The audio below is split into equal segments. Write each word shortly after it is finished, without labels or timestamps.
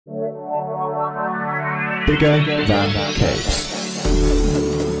Bigger than capes.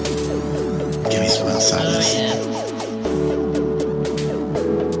 Give me some of that sadness.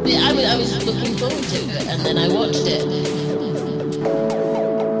 Yeah, I was looking forward to it, and then I watched it.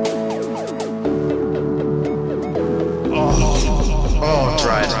 Oh,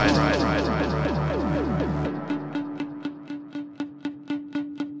 dry.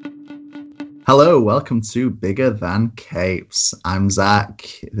 Hello, welcome to Bigger Than Capes. I'm Zach.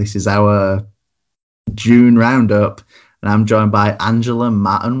 This is our June roundup, and I'm joined by Angela,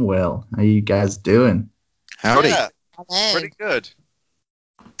 Matt, and Will. How you guys doing? Howdy. Yeah, Hello. pretty good.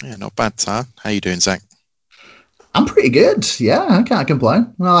 Yeah, not bad, Tar. How you doing, Zach? I'm pretty good. Yeah, I can't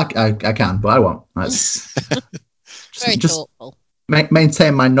complain. Well, I can, but I won't. That's Very just thoughtful.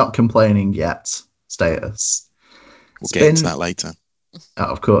 maintain my not complaining yet status. We'll It's get into been- that later. Oh,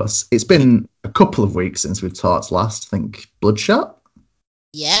 of course. It's been a couple of weeks since we've talked last. I think Bloodshot.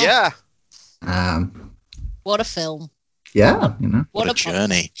 Yeah. Yeah, What a film. Yeah, you know, What a pop-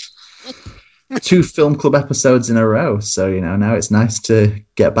 journey. 2 film club episodes in a row. So, you know, now it's nice to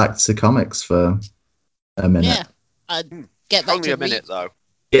get back to comics for a minute. Yeah. I'd get back only to a minute though.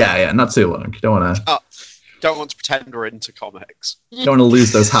 Yeah, not too long. You don't want Don't want to pretend we're into comics. to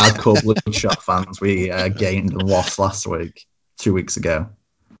lose those hardcore Bloodshot fans we gained and lost last week, 2 weeks ago.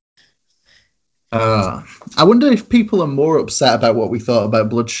 I wonder if people are more upset about what we thought about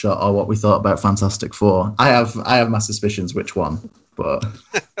Bloodshot or what we thought about Fantastic Four. I have my suspicions which one, but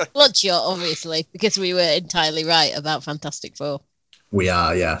Bloodshot, obviously, because we were entirely right about Fantastic Four. we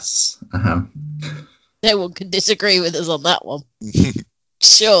are, yes. No one can disagree with us on that one.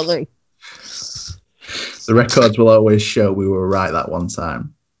 Surely. The records will always show we were right that one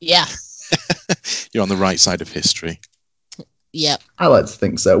time. Yeah. You're on the right side of history. Yep. I like to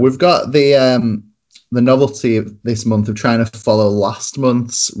think so. We've got the novelty of this month of trying to follow last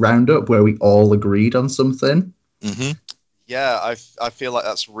month's roundup where we all agreed on something. Mm-hmm. Yeah, I feel like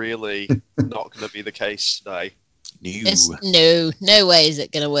that's really not going to be the case today. There's no way is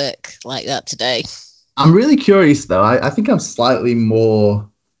it going to work like that today. I'm really curious though. I think I'm slightly more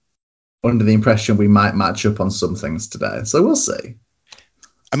under the impression we might match up on some things today. So we'll see.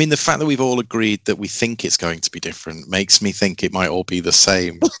 I mean, the fact that we've all agreed that we think it's going to be different makes me think it might all be the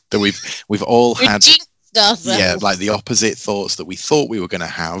same. That we've all We had, jinxed ourselves. like the opposite thoughts that we thought we were going to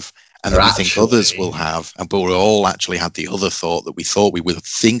have, and Or that we think actually- others will have, but we all actually had the other thought that we thought we were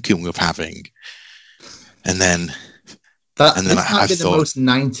thinking of having, and then That And then this I might be the thought- most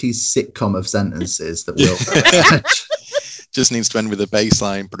 90s sitcom of sentences that will. just needs to end with a bass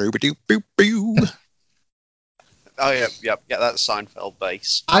line. Boo-ba-doo-boo-boo. Oh yeah, that's Seinfeld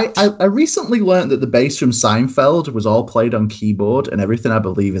bass. I recently learned that the bass from Seinfeld was all played on keyboard, and everything I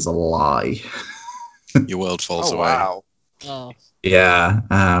believe is a lie. Your world falls Oh away. wow. Oh. Yeah,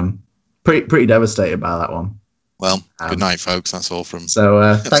 pretty devastated by that one. Well, Um, good night, folks. That's all from. So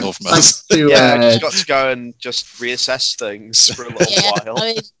That's thanks, all from thanks to Yeah, I just got to go and just reassess things for a little Yeah, while.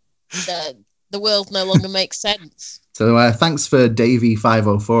 I mean, the world no longer makes sense. thanks for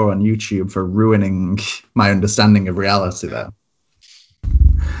Davey504 on YouTube for ruining my understanding of reality there.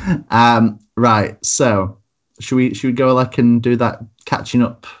 Right, so should we go and do that catching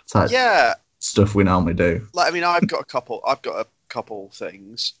up type Yeah, stuff we normally do? I mean, I've got a couple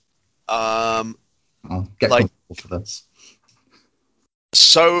things. I'll get Like- comfortable for this.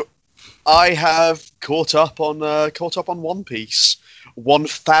 So I have caught up on One Piece.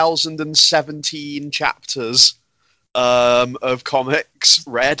 1017 chapters of comics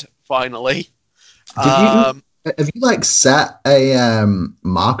read finally. Have you set a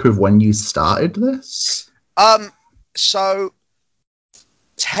marker of when you started this? So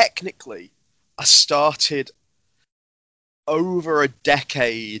technically, I started over a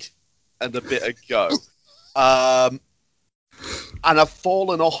decade and a bit ago, and I've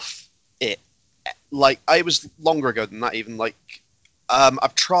fallen off it. Like, it was longer ago than that. Even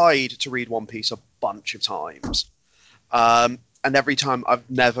I've tried to read One Piece a bunch of times, and every time I've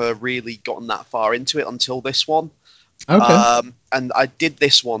never really gotten that far into it until this one. Okay. And I did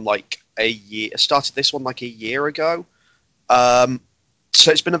this one I started this one a year ago. So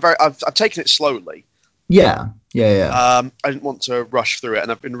it's been I've taken it slowly. Yeah. I didn't want to rush through it,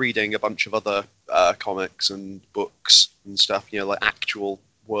 and I've been reading a bunch of other comics and books and stuff, like actual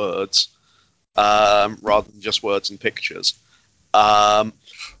words, rather than just words and pictures.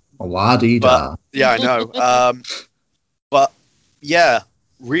 La-dee-da. Yeah, I know. But yeah,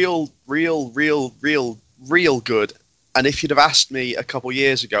 real good. And if you'd have asked me a couple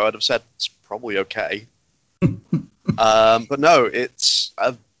years ago, I'd have said it's probably okay. But no, it's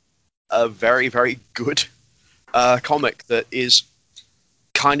a very, very good comic that is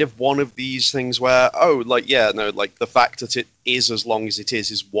kind of one of these things where, the fact that it is as long as it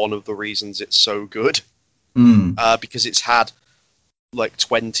is one of the reasons it's so good. Because it's had like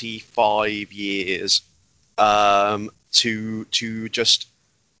 25 years to just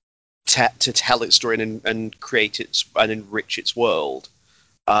to tell its story and create its and enrich its world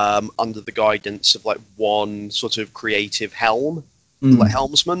under the guidance of like one sort of creative helmsman.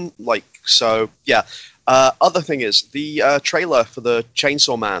 Other thing is the trailer for the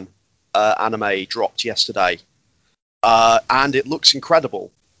Chainsaw Man anime dropped yesterday, and it looks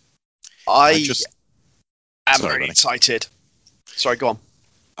incredible. I'm very excited. Sorry, go on.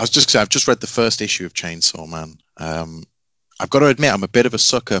 I was just saying, I've just read the first issue of Chainsaw Man. I've got to admit, I'm a bit of a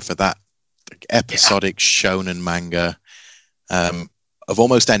sucker for that episodic shonen manga of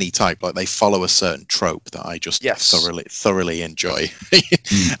almost any type. Like, they follow a certain trope that I just thoroughly enjoy.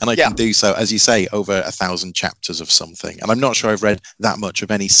 And I can do so, as you say, over 1,000 chapters of something. And I'm not sure I've read that much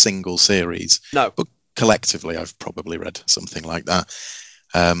of any single series. No. But collectively, I've probably read something like that.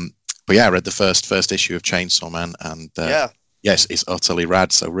 But yeah, I read the first issue of Chainsaw Man, and yes, it's utterly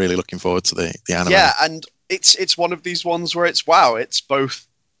rad. So really looking forward to the anime. Yeah, and it's one of these ones where it's both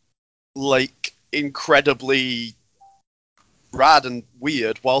like incredibly rad and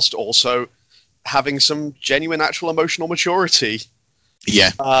weird, whilst also having some genuine actual emotional maturity.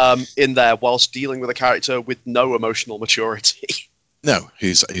 Yeah. In there, whilst dealing with a character with no emotional maturity. No,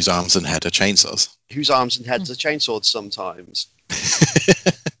 whose arms and head are chainsaws. Whose arms and heads are chainsawed sometimes.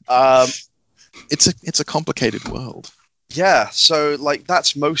 It's a complicated world. Yeah, so like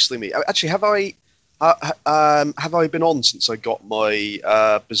that's mostly me. Actually, have I been on since I got my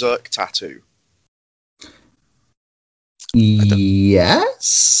Berserk tattoo?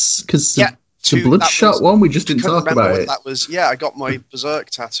 Yes, because the Bloodshot one we just didn't talk about it. That was I got my Berserk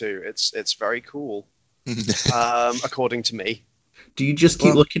tattoo. It's very cool, according to me. Do you just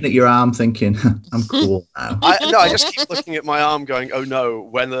keep looking at your arm thinking, I'm cool now? I just keep looking at my arm going, oh no,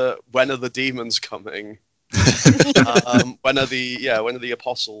 when are the demons coming? When are the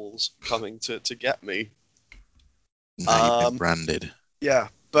apostles coming to get me? Now you've been branded. Yeah,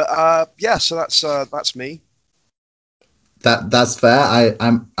 but so that's me. That's fair.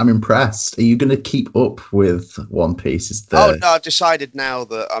 I'm impressed. Are you going to keep up with One Piece? Oh no, I've decided now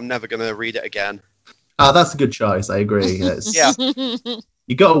that I'm never going to read it again. Oh, that's a good choice. I agree. Yeah.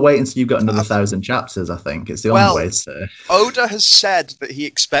 You got to wait until you've got another 1,000 chapters, I think. It's the only way to... Oda has said that he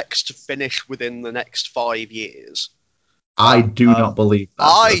expects to finish within the next 5 years. I do not believe that.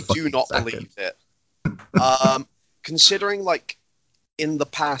 I do not believe it. Considering, like, in the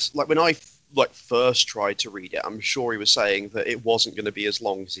past, like, when I first tried to read it, I'm sure he was saying that it wasn't going to be as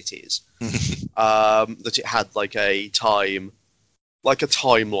long as it is. That it had, like, a timeline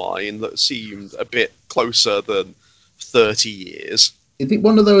that seemed a bit closer than 30 years. Is it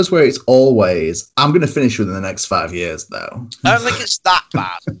one of those where it's always, I'm going to finish within the next 5 years, though? I don't think it's that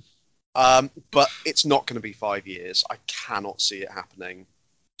bad. But it's not going to be 5 years. I cannot see it happening.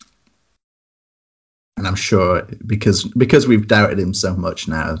 And I'm sure, because we've doubted him so much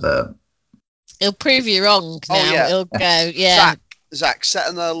now that... He'll prove you wrong now. Oh, yeah. He'll go, Zach, set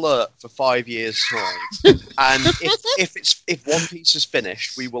an alert for 5 years' time. And if One Piece is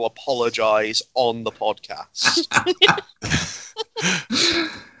finished, we will apologise on the podcast.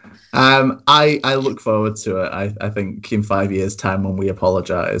 I look forward to it. I think in 5 years' time, when we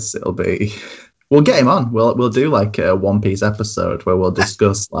apologise, it'll be... We'll get him on. We'll do like a One Piece episode where we'll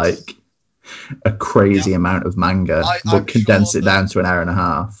discuss like a crazy amount of manga, but condense it down to an hour and a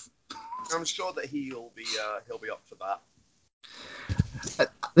half. I'm sure that he'll be up for that.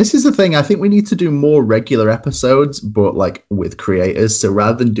 This is the thing. I think we need to do more regular episodes, but like with creators. So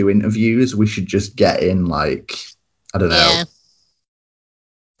rather than do interviews, we should just get in like, I don't know,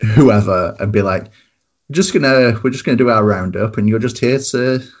 whoever, and be like, we're just gonna do our roundup, and you're just here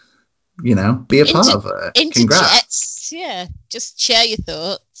to, be a part of it. Congrats. Yeah, just share your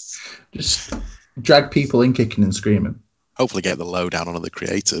thoughts. Just drag people in kicking and screaming. Hopefully, get the lowdown on other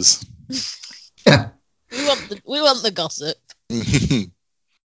creators. Yeah, we want the gossip.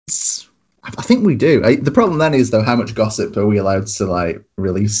 I think we do. The problem then is, though, how much gossip are we allowed to like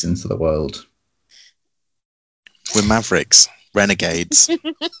release into the world? We're mavericks, renegades.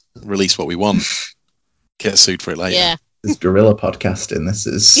 Release what we want. Get sued for it later. Yeah. This guerrilla podcasting. This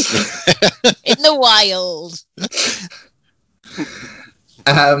is in the wild.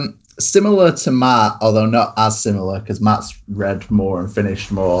 similar to Matt, although not as similar because Matt's read more and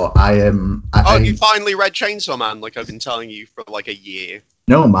finished more. I am. You finally read Chainsaw Man, like I've been telling you for like a year.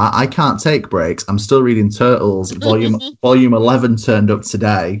 No, Matt, I can't take breaks. I'm still reading Turtles. Volume 11 turned up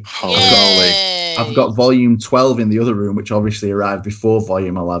today. Holy moly. I've got volume 12 in the other room, which obviously arrived before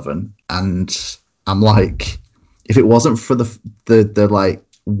volume 11. And I'm like, if it wasn't for the like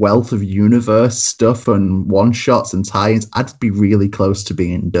wealth of universe stuff and one shots and tie-ins, I'd be really close to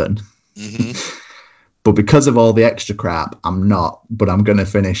being done. Mm-hmm. But because of all the extra crap, I'm not. But I'm going to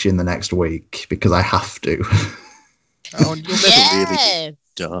finish in the next week because I have to. Oh, you'll never really be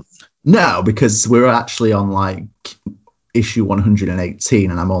done. No, because we're actually on like issue 118,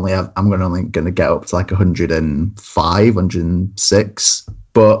 and I'm only going to get up to like 105, 106.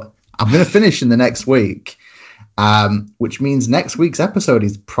 But I'm going to finish in the next week, which means next week's episode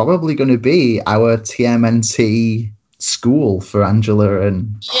is probably going to be our TMNT school for Angela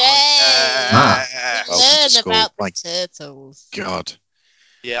and Matt. Learn about the turtles. God.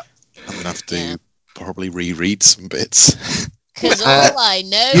 Yeah. I'm going to have to probably reread some bits. Because all I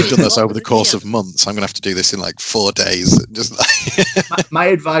know You've is done this what over the was course in of months. I'm going to have to do this in like 4 days. Just like My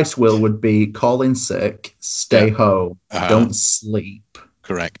advice, Will, would be call in sick, stay home, don't sleep.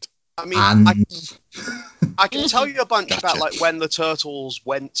 Correct. I mean, I can tell you a bunch about like when the Turtles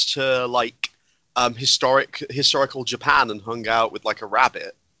went to like historical Japan and hung out with like a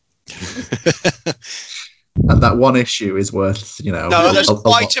rabbit. And that one issue is worth, No, there's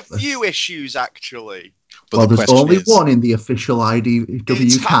quite a few issues actually. But there's only one in the official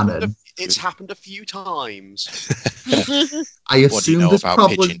IDW canon. It's happened a few times. I assume there's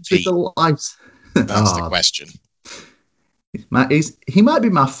problems with the lives. That's the question. He might be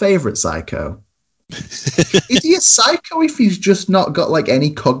my favourite Psycho. Is he a psycho if he's just not got like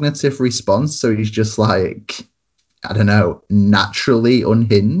any cognitive response? So he's just like, I don't know, naturally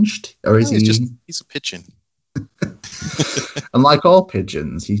unhinged, or is he's a pigeon? And like all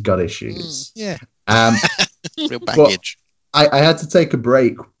pigeons, he's got issues. Yeah. Real But baggage. I had to take a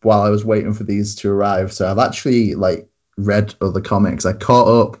break while I was waiting for these to arrive, so I've actually like read other comics. I caught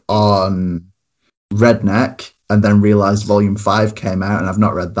up on Redneck and then realized Volume 5 came out, and I've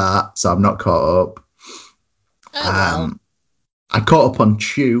not read that, so I'm not caught up. I caught up on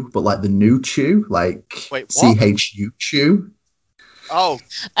Chew, but like the new Chew, like CHU Chew. Oh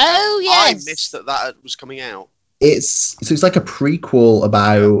yes. I missed that was coming out. It's like a prequel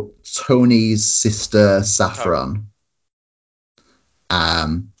about Tony's sister Saffron.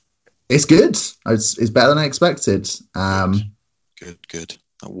 It's good. It's better than I expected. Good.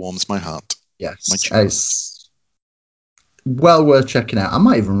 That warms my heart. Yes, it's well worth checking out. I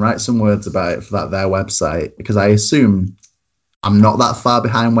might even write some words about it for their website, because I assume I'm not that far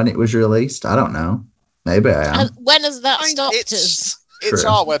behind when it was released. I don't know. Maybe I am. When has that stopped us? It's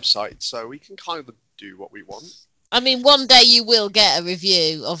our website, so we can kind of do what we want. I mean, one day you will get a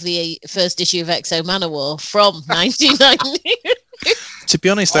review of the first issue of Exo Manowar from 1990. To be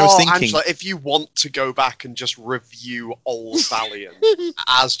honest, I was thinking, Angela, if you want to go back and just review old Valiant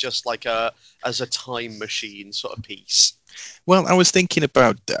as just like as a time machine sort of piece. Well, I was thinking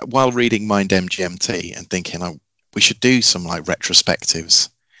about while reading Mind MGMT and thinking, we should do some like retrospectives.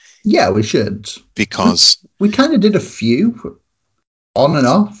 Yeah, we should, because we kind of did a few on and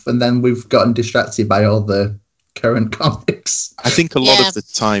off, and then we've gotten distracted by all the current comics. I think a lot of the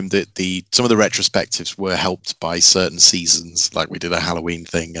time that some of the retrospectives were helped by certain seasons, like we did a Halloween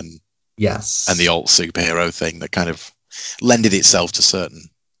thing and the alt superhero thing that kind of lended itself to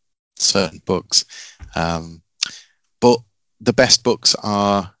certain books. But the best books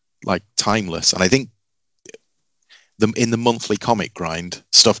are like timeless, and I think in the monthly comic grind,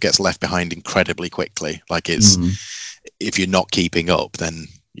 stuff gets left behind incredibly quickly. Like if you're not keeping up, then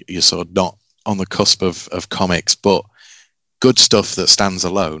you're sort of not on the cusp of comics. But good stuff that stands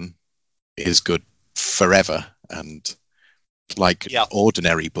alone is good forever. And like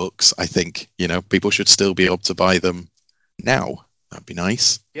ordinary books, I think, people should still be able to buy them now. That'd be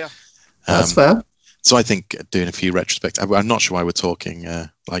nice. Yeah. That's fair. So I think doing a few retrospectives. I'm not sure why we're talking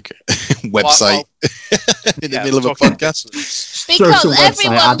like website in the middle of a podcast. Because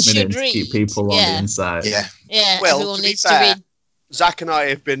everyone should read. Keep people on the inside. Yeah. Well, everyone needs to read. Zach and I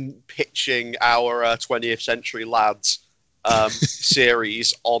have been pitching our 20th Century Lads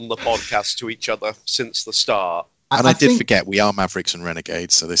series on the podcast to each other since the start. And I did forget, we are Mavericks and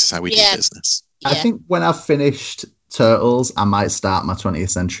Renegades, so this is how we do business. I think when I've finished Turtles, I might start my 20th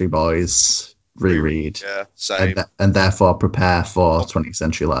Century Boys reread. Yeah, same. And therefore prepare for 20th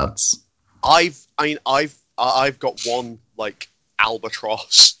Century Lads. I've got one like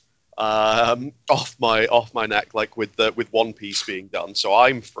albatross off my neck, like with One Piece being done, so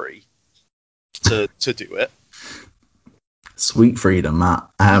I'm free. to do it. Sweet freedom, Matt.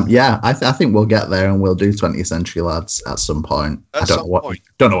 Yeah, I think we'll get there and we'll do 20th Century Lads at some point. I don't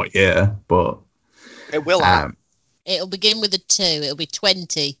know what year, but it will happen. It'll begin with a 2. It'll be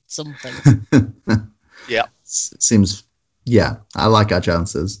 20 something. Yeah. Seems, yeah, I like our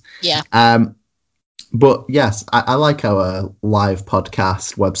chances. Yeah. But yes, I like our live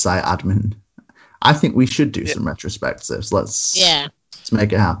podcast website admin. I think we should do some retrospectives. Let's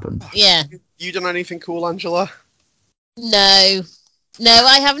make it happen. Yeah. You done anything cool, Angela? No,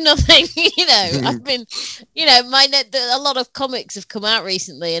 I have nothing. I've been, a lot of comics have come out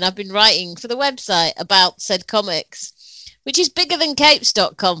recently, and I've been writing for the website about said comics, which is bigger than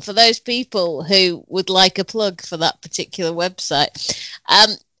capes.com for those people who would like a plug for that particular website.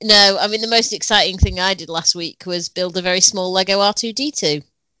 No, I mean, the most exciting thing I did last week was build a very small Lego R2-D2,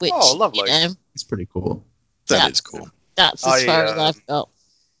 which, lovely. It's pretty cool. That is cool. That's as far as I've got.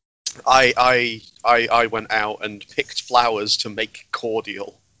 I went out and picked flowers to make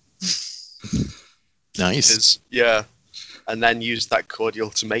cordial. Nice. Yeah, and then used that cordial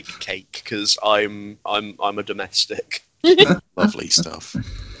to make cake because I'm a domestic. Lovely stuff.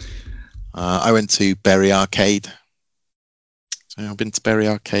 I went to Berry Arcade. So I've been to Berry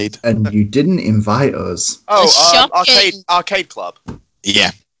Arcade, and you didn't invite us. Oh, arcade club.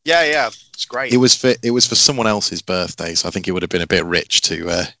 Yeah. Yeah, it's great. It was for someone else's birthday, so I think it would have been a bit rich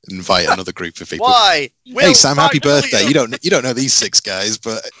to invite another group of people. Why? Hey Sam, happy birthday! You don't know these 6 guys,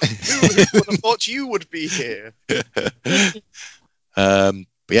 but who would have thought you would be here? But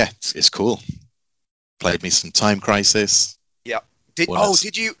yeah, it's cool. Played me some Time Crisis. Yeah. Did you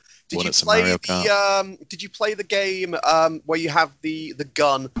play the game where you have the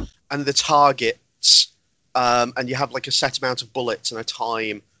gun and the targets, and you have like a set amount of bullets and a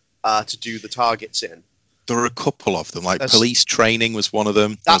time to do the targets in? There are a couple of them. Like Police Training was one of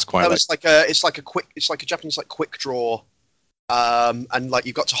them. It's like a Japanese like quick draw, and like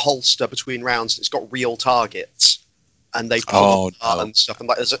you've got to holster between rounds. It's got real targets, and they pull apart and stuff. And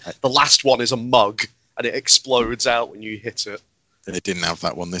like the last one is a mug, and it explodes out when you hit it. They didn't have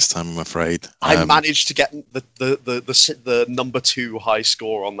that one this time, I'm afraid. I managed to get the number 2 high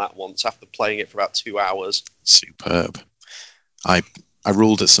score on that once after playing it for about 2 hours. Superb. I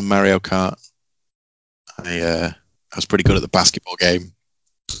ruled at some Mario Kart. I was pretty good at the basketball game.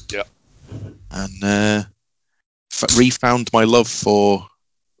 Yeah. And refound my love for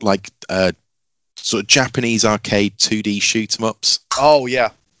like sort of Japanese arcade 2D shoot 'em ups. Oh yeah.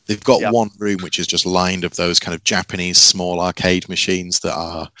 They've got one room which is just lined of those kind of Japanese small arcade machines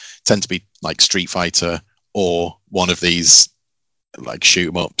that tend to be like Street Fighter or one of these like shoot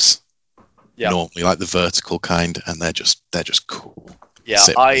 'em ups. Yeah. Normally like the vertical kind, and they're just cool. Yeah,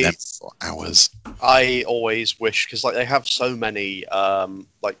 Sit with them for hours. I always wish, because like they have so many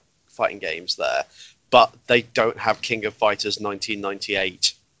like fighting games there, but they don't have King of Fighters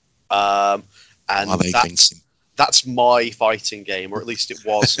 1998, and that's my fighting game, or at least it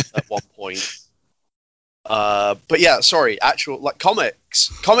was at one point. But yeah, sorry, actual like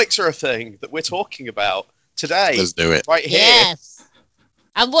comics are a thing that we're talking about today. Let's do it right here. Yes.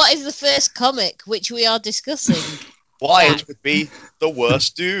 And what is the first comic which we are discussing? Why, it would be The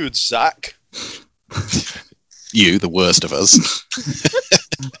Worst Dudes, Zach. You, the worst of us.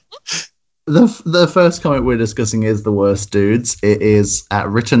 The first comic we're discussing is The Worst Dudes. It is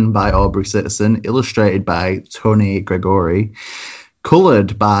written by Aubrey Sitterson, illustrated by Tony Gregori,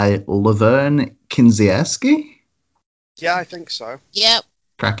 coloured by Laverne Kinzieski. Yeah, I think so. Yep.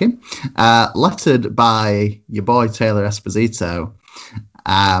 Cracking. Lettered by your boy Taylor Esposito,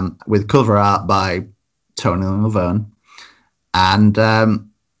 with cover art by Tony Laverne, and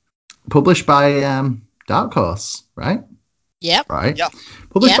published by Dark Horse, right? Yep. Right. Yeah.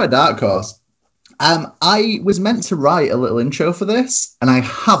 Published by Dark Horse. I was meant to write a little intro for this, and I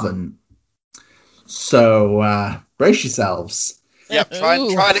haven't. So brace yourselves. Yeah. Try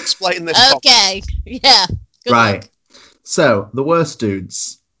and explain this. Okay. Yeah. Good luck. So The Worst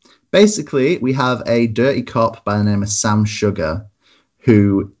Dudes. Basically, we have a dirty cop by the name of Sam Sugar,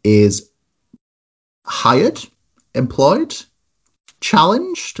 who is hired, employed,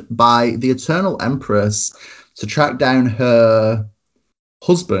 challenged by the Eternal Empress to track down her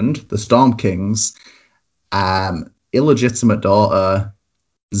husband, the Storm King's illegitimate daughter,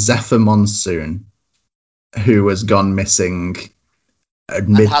 Zephyr Monsoon, who has gone missing.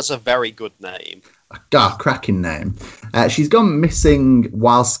 And has a very good name. Cracking name. She's gone missing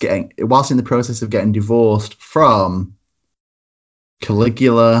whilst in the process of getting divorced from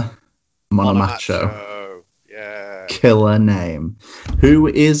Caligula Monomacho. Yeah. Killer name. Who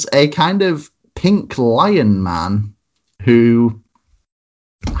is a kind of pink lion man who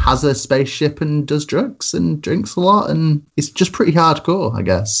has a spaceship and does drugs and drinks a lot, and it's just pretty hardcore, I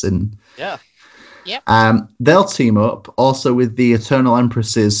guess. And Yeah. Yep. they'll team up also with the Eternal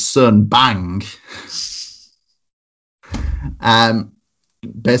Empress's son, Bang.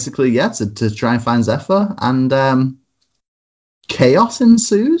 Basically, yeah, to try and find Zephyr, and chaos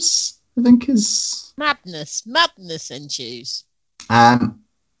ensues, I think is... Madness ensues.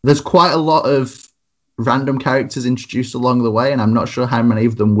 There's quite a lot of random characters introduced along the way, and I'm not sure how many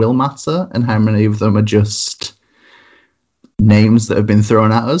of them will matter and how many of them are just names that have been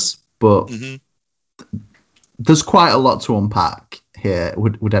thrown at us, but there's quite a lot to unpack here.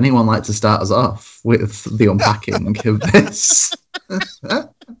 Would anyone like to start us off with the unpacking of this?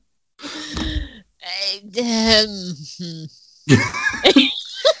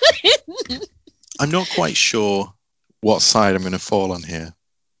 I'm not quite sure what side I'm going to fall on here.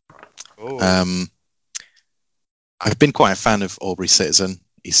 I've been quite a fan of Aubrey Citizen.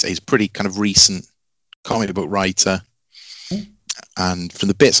 He's a pretty kind of recent comic book writer, and from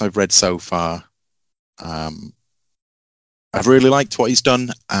the bits I've read so far, I've really liked what he's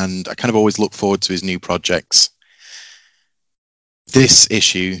done, and I kind of always look forward to his new projects. This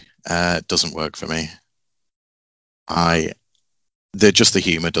issue doesn't work for me. The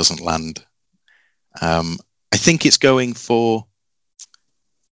humor doesn't land. I think it's going for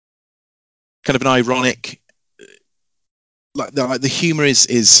kind of an ironic, like the humor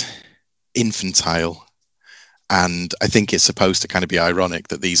is infantile, and I think it's supposed to kind of be ironic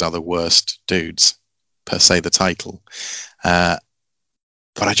that these are the worst dudes, per se, the title. But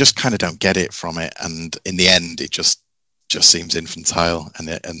I just kind of don't get it from it, and in the end, it just seems infantile, and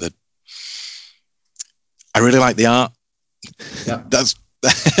I really like the art. Yeah. That's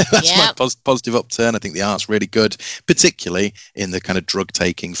my positive upturn. I think the art's really good, particularly in the kind of drug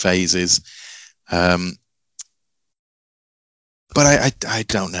taking phases. But I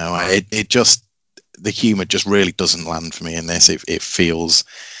don't know. It just, the humor just really doesn't land for me in this. It feels.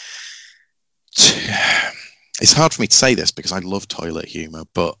 It's hard for me to say this because I love toilet humor,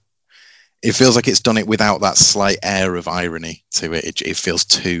 but it feels like it's done it without that slight air of irony to it. It feels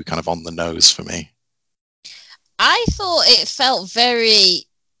too kind of on the nose for me. I thought it felt very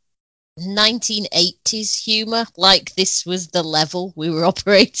 1980s humor, like this was the level we were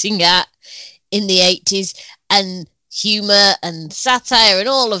operating at in the 80s, and humor and satire and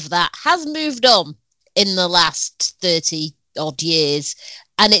all of that has moved on in the last 30 odd years,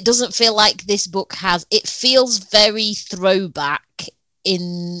 and it doesn't feel like this book has. It feels very throwback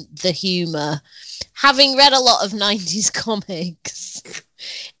in the humor. Having read a lot of 90s comics,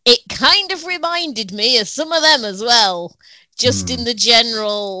 it kind of reminded me of some of them as well, just in the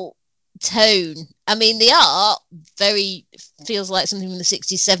general tone. I mean, the art very feels like something from the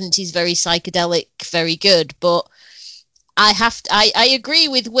 60s, 70s, very psychedelic, very good, but I agree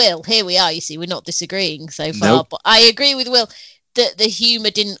with Will. Here we are, you see, we're not disagreeing so far, Nope. but I agree with Will that the humour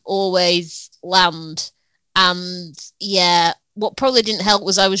didn't always land. And yeah, what probably didn't help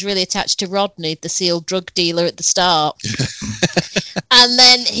was I was really attached to Rodney, the sealed drug dealer at the start. And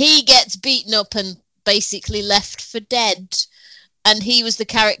then he gets beaten up and basically left for dead. And he was the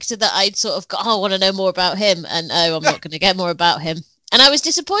character that I'd sort of got, I want to know more about him. And I'm not going to get more about him. And I was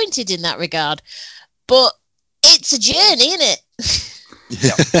disappointed in that regard. But it's a journey, isn't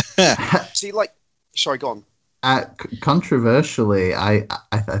it? See, like, sorry, go on. Controversially, I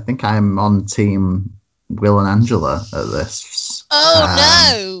think I'm on team Will and Angela at this.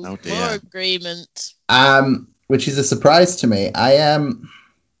 Oh, no. oh dear. More agreement. Which is a surprise to me. I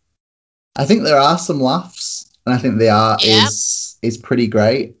think there are some laughs, and I think the art is pretty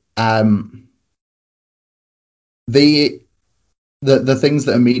great. The things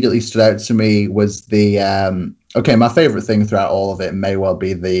that immediately stood out to me was the my favorite thing throughout all of it may well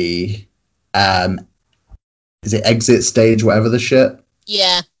be the is it exit stage, whatever the shit.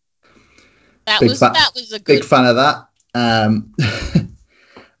 Yeah. That Big was a good big fan of that.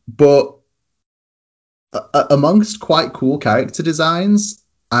 But amongst quite cool character designs,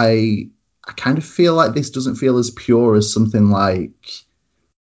 I kind of feel like this doesn't feel as pure as something like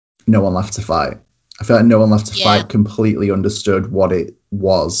No One Left to Fight. I feel like No One Left to Fight completely understood what it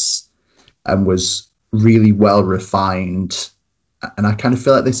was and was really well refined. And I kind of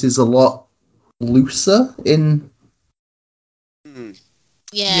feel like this is a lot looser in...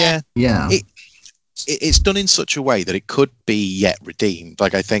 Yeah. It's done in such a way that it could be yet redeemed.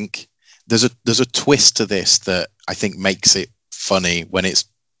 Like, I think there's a twist to this that I think makes it funny when it's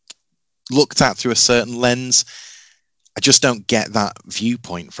looked at through a certain lens. I just don't get that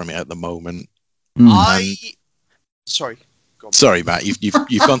viewpoint from it at the moment. Sorry, go on. Sorry, Matt,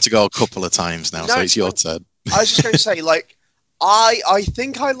 you've gone to go a couple of times now, No, so it's your turn. I was just going to say, like, I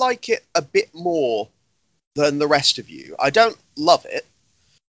think I like it a bit more than the rest of you. I don't love it,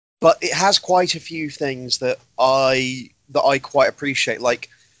 but it has quite a few things that I quite appreciate. Like,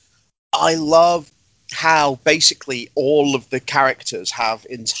 I love how basically all of the characters have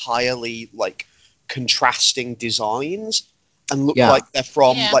entirely like contrasting designs and look like they're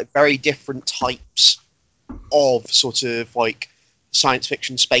from like very different types of sort of like science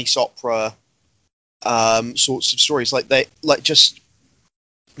fiction, space opera sorts of stories. Like they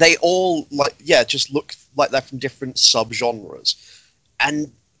all just look like they're from different subgenres. And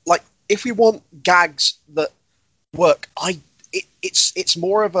like, if we want gags that work, it's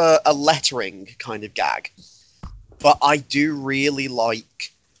more of a lettering kind of gag. But I do really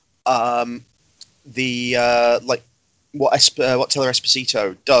like the like what Taylor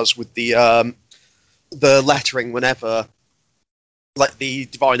Esposito does with the lettering whenever like the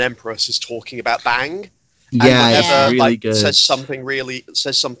Divine Empress is talking about Bang. Yeah, it's really like, good. says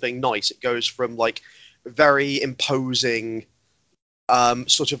something nice. It goes from like very imposing,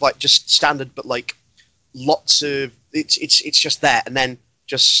 sort of like just standard, but like lots of it's just there, and then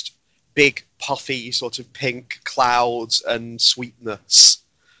just big puffy sort of pink clouds and sweetness,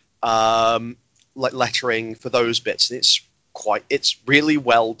 like lettering for those bits. And it's really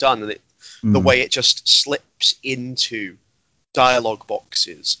well done, and the way it just slips into dialogue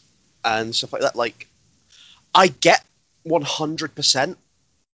boxes and stuff like that. Like, I get 100%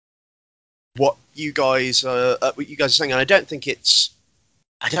 what you guys are saying, and I don't think it's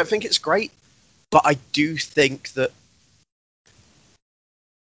great, but I do think that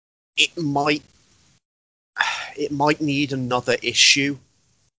it might need another issue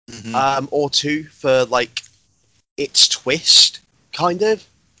or two for like its twist kind of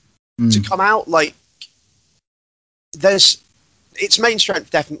to come out. Like, its main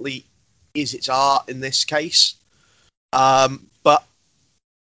strength definitely is its art in this case, but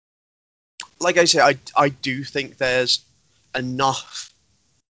like I say, I do think there's enough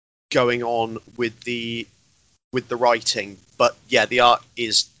going on with the writing, but yeah, the art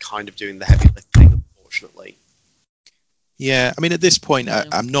is kind of doing the heavy lifting, unfortunately. Yeah, I mean, at this point,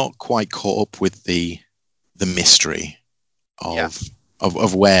 I'm not quite caught up with the mystery of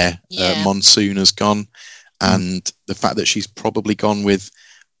where Monsoon has gone, and the fact that she's probably gone with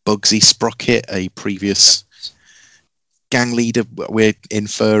Bugsy Sprocket, a previous gang leader. We're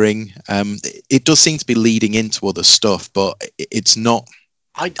inferring. It does seem to be leading into other stuff, but it's not.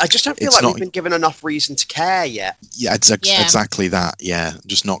 I just don't feel like we've been given enough reason to care yet. Yeah, exactly that. Yeah,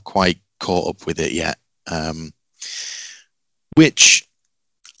 just not quite caught up with it yet. Which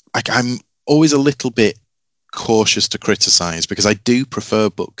I'm always a little bit cautious to criticize, because I do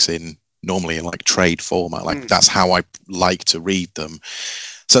prefer books normally in like trade format. Like that's how I like to read them.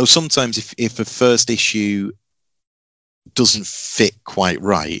 So sometimes if a first issue doesn't fit quite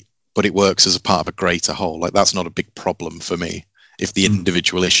right, but it works as a part of a greater whole, like that's not a big problem for me. If the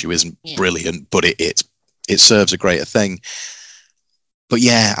individual issue isn't brilliant, but it serves a greater thing. But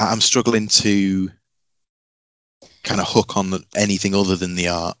yeah, I'm struggling to kind of hook on anything other than the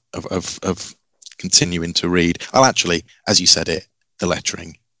art of continuing to read. I'll actually, as you said it, the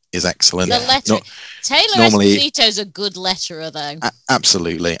lettering is excellent. The lettering. Taylor Esposito's a good letterer, though.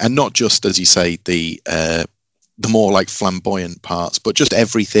 Absolutely. And not just, as you say, the more like flamboyant parts, but just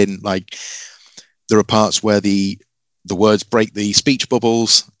everything. Like, there are parts where the words break the speech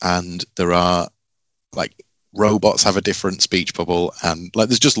bubbles, and there are like robots have a different speech bubble, and like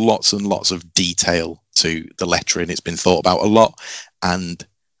there's just lots and lots of detail to the lettering. It's been thought about a lot, and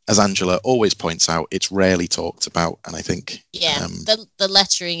as Angela always points out, it's rarely talked about. And I think the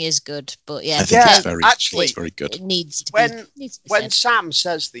lettering is good, but I think it's very good. It needs to be when said. Sam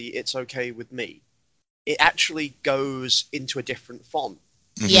says "It's okay with me," it actually goes into a different font.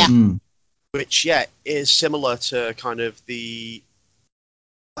 Yeah. Which is similar to kind of the.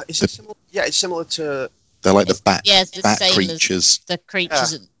 Is it similar? Yeah, it's similar to. They're like the bat same creatures. As the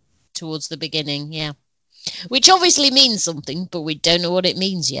creatures towards the beginning, which obviously means something, but we don't know what it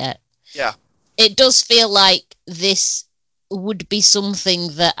means yet. Yeah, it does feel like this would be something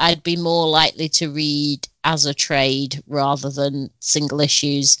that I'd be more likely to read as a trade rather than single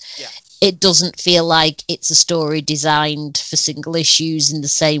issues. Yeah. It doesn't feel like it's a story designed for single issues in the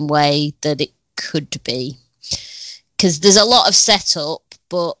same way that it could be. Because there's a lot of setup,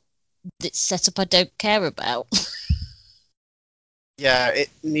 but it's setup I don't care about. Yeah, it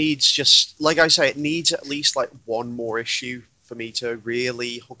needs just, like I say, it needs at least like one more issue for me to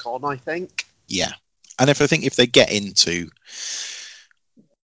really hook on, I think. Yeah. And if they get into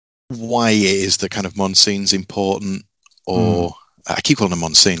why it is that kind of Monsoon's important, or I keep calling her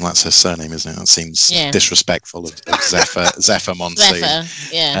Monsoon. That's her surname, isn't it? That seems disrespectful of Zephyr Monsoon.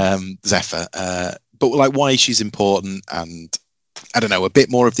 Zephyr, yeah. Zephyr. But like why she's important, and I don't know, a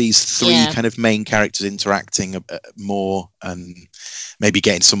bit more of these three kind of main characters interacting more, and maybe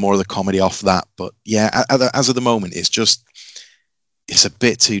getting some more of the comedy off that. But yeah, as of the moment, it's a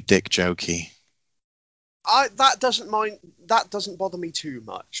bit too dick jokey. That doesn't bother me too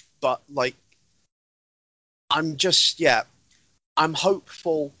much, but like, I'm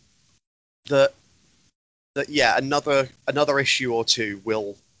hopeful that another issue or two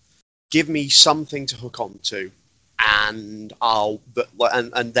will give me something to hook onto, and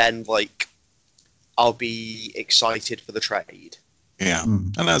then I'll be excited for the trade. Yeah,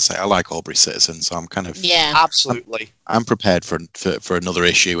 and as I say, I like Aubrey Citizen, so I'm kind of absolutely. I'm prepared for another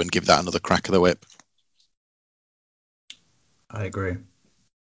issue and give that another crack of the whip. I agree.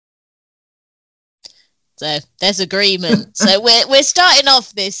 So there's agreement. So we're starting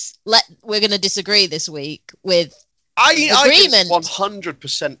off this. We're going to disagree this week with agreement. I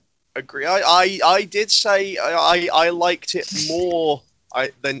 100% agree. I did say I liked it more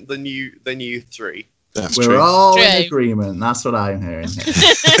than you three. That's We're true. all in agreement. That's what I'm hearing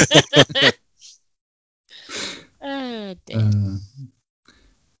here. Oh, dear.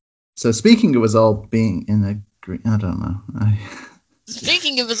 So speaking of us all being in agreement, I don't know.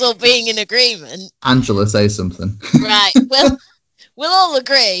 Speaking of us all being in agreement, Angela, say something. Right. Well, we'll all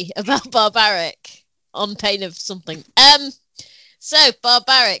agree about Barbaric on pain of something. So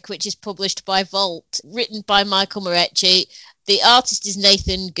Barbaric, which is published by Vault, written by Michael Morecci. The artist is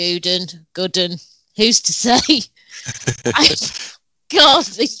Nathan Gooden. Who's to say? God,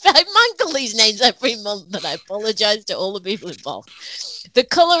 I mangle these names every month, and I apologise to all the people involved. The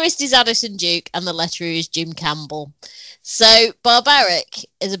colourist is Addison Duke, and the letterer is Jim Campbell. So, Barbaric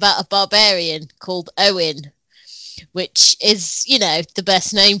is about a barbarian called Owen, which is, the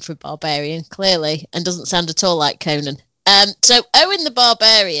best name for a barbarian, clearly, and doesn't sound at all like Conan. So, Owen the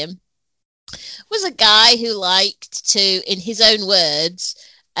Barbarian was a guy who liked to, in his own words,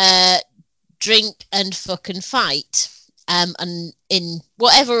 drink and fucking fight. And in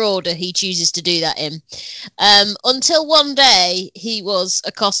whatever order he chooses to do that in. Until one day he was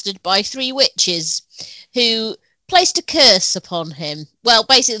accosted by 3 witches who placed a curse upon him. Well,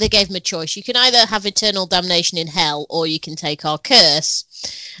 basically they gave him a choice. You can either have eternal damnation in hell or you can take our curse,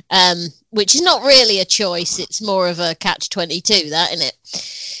 which is not really a choice. It's more of a catch-22, that, isn't it?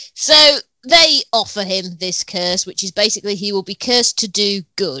 So they offer him this curse, which is basically he will be cursed to do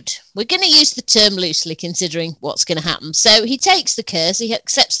good. We're going to use the term loosely, considering what's going to happen. So he takes the curse, he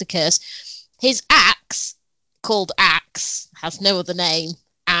accepts the curse. His axe, called Axe, has no other name,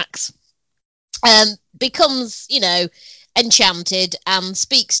 Axe, becomes, enchanted and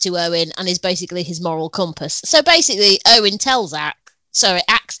speaks to Owen and is basically his moral compass. So basically, Axe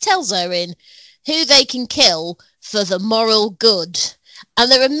tells Owen who they can kill for the moral good.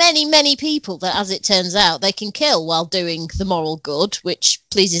 And there are many, many people that, as it turns out, they can kill while doing the moral good, which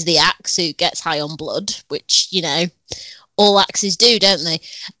pleases the Axe, who gets high on blood, which, all Axes do, don't they?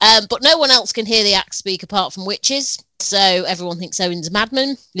 But no one else can hear the Axe speak apart from witches, so everyone thinks Owen's a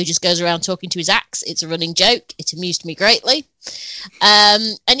madman who just goes around talking to his Axe. It's a running joke. It amused me greatly.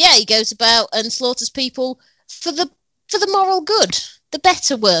 He goes about and slaughters people for the moral good, the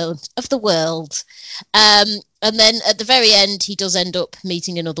better world of the world. And then at the very end, he does end up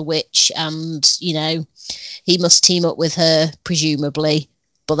meeting another witch, and, he must team up with her, presumably,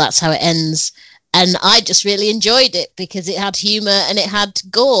 but that's how it ends. And I just really enjoyed it because it had humour and it had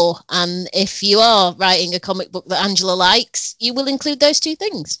gore. And if you are writing a comic book that Angela likes, you will include those 2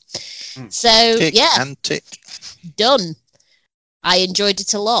 things. So, tick and tick. Done. I enjoyed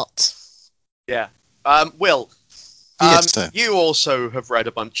it a lot. Yeah. Will, yes, sir. You also have read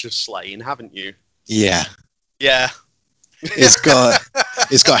a bunch of Slain, haven't you? Yeah. Yeah. It's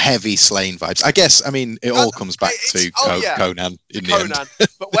got heavy Slain vibes. I guess. I mean, it all comes back to Conan in the end.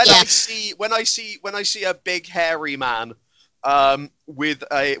 But when I see a big hairy man with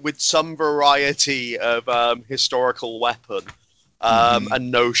some variety of historical weapon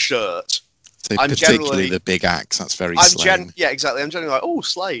and no shirt, so particularly the big axe. That's very Slain. Yeah, exactly. I'm generally like, oh,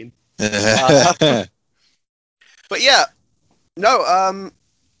 Slain. But yeah, no.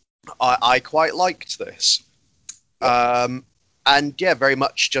 I quite liked this. And yeah, very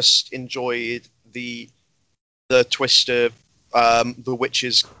much just enjoyed the twist of the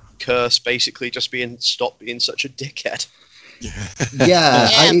witch's curse basically just stop being such a dickhead.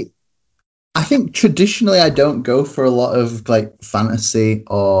 Yeah. I think traditionally I don't go for a lot of fantasy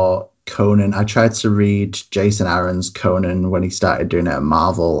or Conan. I tried to read Jason Aaron's Conan when he started doing it at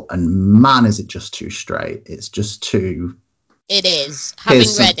Marvel, and man, is it just too straight. It's just too It is. Having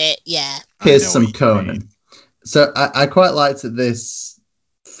read it, yeah. Here's some Conan. So I quite liked that this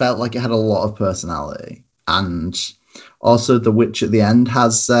felt like it had a lot of personality, and also the witch at the end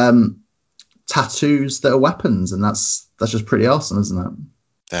has tattoos that are weapons, and that's just pretty awesome, isn't it?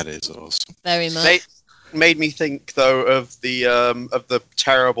 That is awesome. Very much. Made me think though of the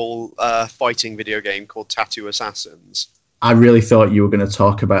terrible fighting video game called Tattoo Assassins. I really thought you were going to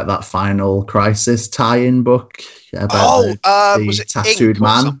talk about that Final Crisis tie-in book about the was it tattooed Ink or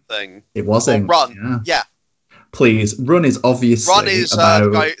man. something? It was Ink. Run, yeah. Please, Run is obviously Run is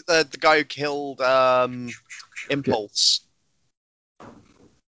about... the guy who killed Impulse.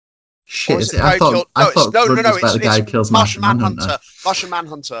 Shit, Or is is it? it I thought Run was about the guy who it's kills Martian Manhunter. Martian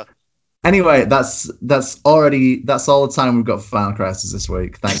Manhunter. Anyway, that's all the time we've got for Final Crisis this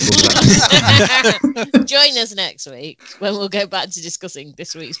week. Thanks for that. Join us next week when we'll go back to discussing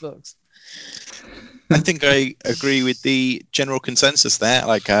this week's books. I think I agree with the general consensus there.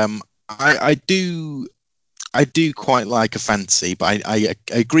 Like, I do quite like a fantasy, but I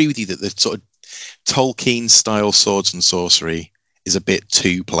agree with you that the sort of Tolkien style swords and sorcery is a bit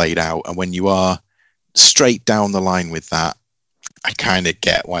too played out, and when you are straight down the line with that, I kind of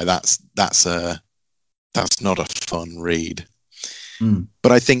get why that's not a fun read.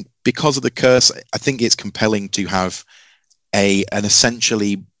 But I think because of the curse, I think it's compelling to have an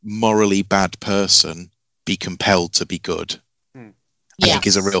essentially morally bad person be compelled to be good. I think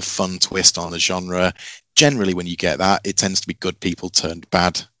is a real fun twist on the genre. Generally, when you get that, it tends to be good people turned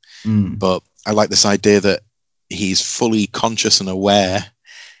bad. But I like this idea that he's fully conscious and aware.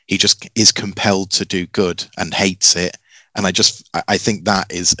 He just is compelled to do good and hates it. And I think that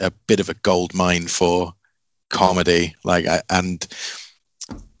is a bit of a gold mine for comedy. And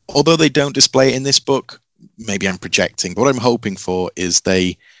although they don't display it in this book, maybe I'm projecting, but what I'm hoping for is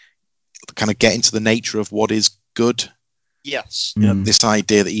they kind of get into the nature of what is good. Yes. You know, this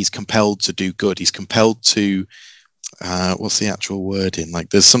idea that he's compelled to do good. He's compelled to, what's the actual word in?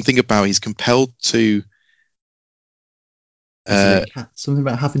 Like, there's something about he's compelled to. Something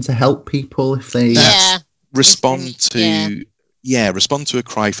about having to help people if they respond to a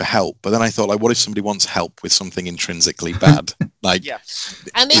cry for help. But then I thought, like, what if somebody wants help with something intrinsically bad? Like,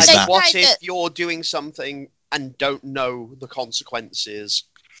 I mean, what if you're doing something and don't know the consequences,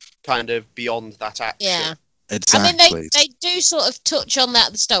 kind of beyond that action? Yeah. Exactly. I mean, they do sort of touch on that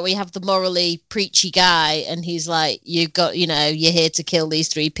at the start, where you have the morally preachy guy, and he's like, you're here to kill these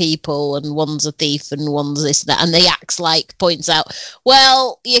three people, and one's a thief, and one's this, that. And the axe, points out,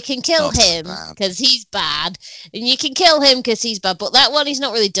 well, you can kill him because he's bad, and you can kill him because he's bad, but that one, he's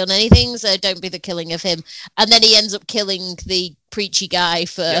not really done anything, so don't be the killing of him. And then he ends up killing the preachy guy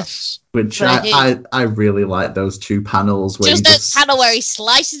for... Which I really like those two panels. Where just that panel where he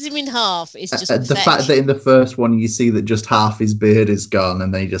slices him in half is just the fact that in the first one you see that just half his beard is gone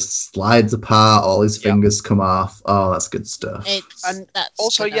and then he just slides apart, all his fingers come off. Oh, that's good stuff.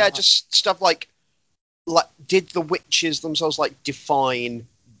 Just stuff like did the witches themselves define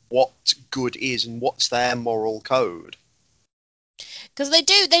what good is and what's their moral code? Because they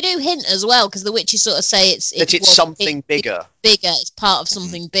do hint as well, because the witches sort of say it's something bigger. It's part of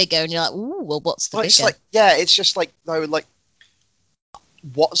something bigger, and you're like, ooh, well, what's the bigger? It's just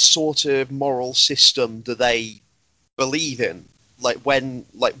what sort of moral system do they believe in?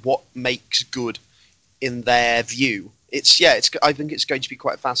 What makes good in their view? I think it's going to be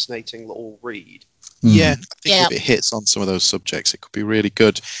quite a fascinating little read. Yeah, I think if it hits on some of those subjects, it could be really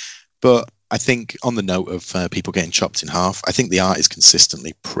good. But I think on the note of people getting chopped in half, I think the art is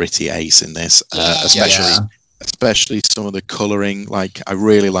consistently pretty ace in this, especially some of the colouring. I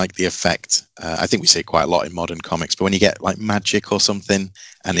really like the effect. I think we see it quite a lot in modern comics, but when you get magic or something,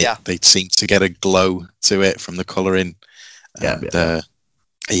 and they seem to get a glow to it from the colouring. Just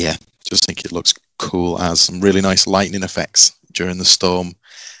think it looks cool as some really nice lightning effects during the storm.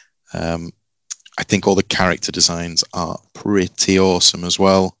 I think all the character designs are pretty awesome as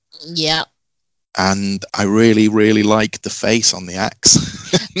well. Yeah. And I really, really like the face on the axe.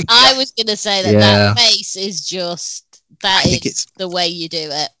 I was going to say that face is just, it's the way you do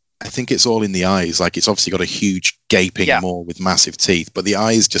it. I think it's all in the eyes. It's obviously got a huge gaping maw with massive teeth, but the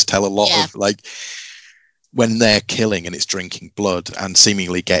eyes just tell a lot of, when they're killing and it's drinking blood and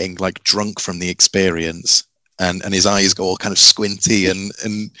seemingly getting, drunk from the experience, and his eyes go all kind of squinty and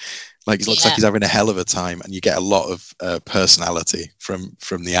it looks like he's having a hell of a time, and you get a lot of personality from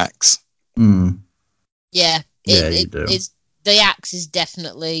the axe. The axe is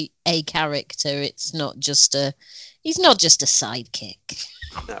definitely a character. It's not just he's not just a sidekick.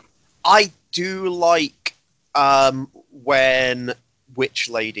 No. I do like when Witch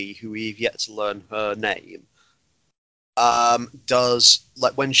Lady, who we've yet to learn her name, does,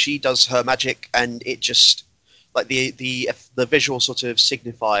 like, when she does her magic, and it just, like, the visual sort of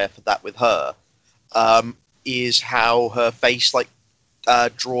signifier for that with her is how her face, like,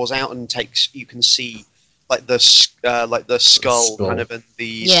 draws out and takes, you can see, like, the skull kind of, and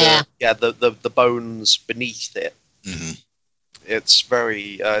the bones beneath it. Mm-hmm. It's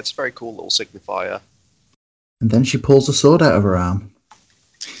very cool little signifier. And then she pulls a sword out of her arm.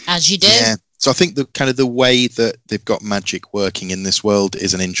 As you do. Yeah. So I think the way that they've got magic working in this world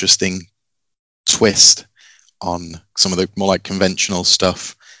is an interesting twist on some of the more like conventional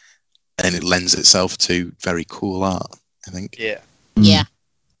stuff, and it lends itself to very cool art, I think. Yeah. Yeah,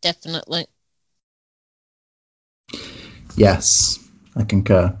 definitely. Yes, I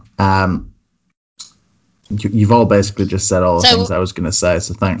concur. You've all basically just said all the things I was going to say,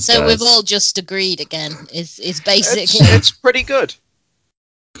 so thanks, so guys. we've all just agreed again, is basically... It's pretty good.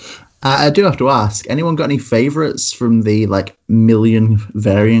 I do have to ask, anyone got any favourites from the, like, million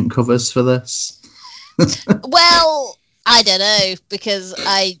variant covers for this? Well, I don't know, because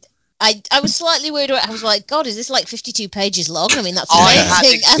I was slightly worried about. I was like, God, is this like 52 pages long? I mean, that's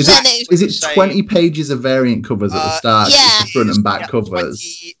amazing. And then is it 20 pages of variant covers at the start? Yeah. The front and back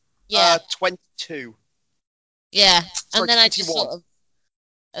covers. 22. Yeah, Sorry, and then 21. I just sort of,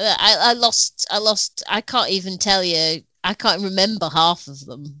 I lost. I can't even tell you. I can't remember half of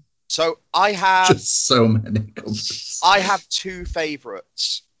them. So I have just so many covers. I have two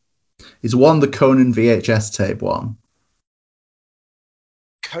favourites. Is one the Conan VHS tape one?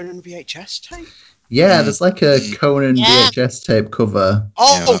 Conan VHS tape? Yeah, there's like a Conan VHS tape cover.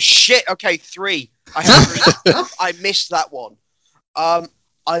 Oh shit! Okay, 3. I have 3. I missed that one. I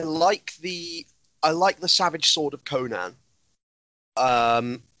like the Savage Sword of Conan,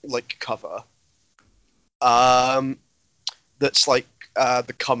 like cover. That's like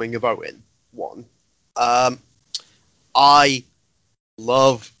the Coming of Owen one. I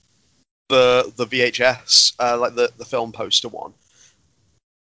love the VHS, like the film poster one.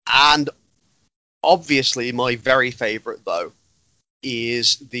 And obviously, my very favourite, though,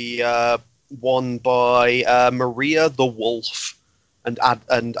 is the one by Maria the Wolf and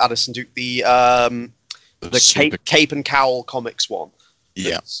Addison Duke, the Cape and Cowl Comics one.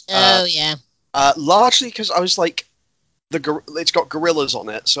 Yeah. Yeah. Largely because I was like, it's got gorillas on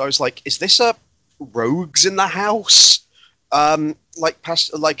it, so I was like, is this a Rogues in the House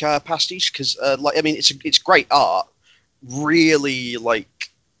pastiche? Because like, I mean, it's great art, really like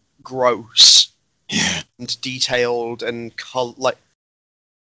gross and detailed and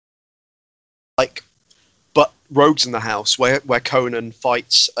but Rogues in the House, where Conan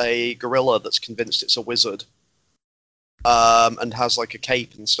fights a gorilla that's convinced it's a wizard, and has like a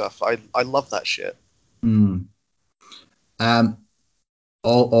cape and stuff. I love that shit.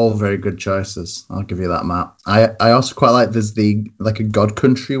 All very good choices. I'll give you that, Matt. I also quite like there's a God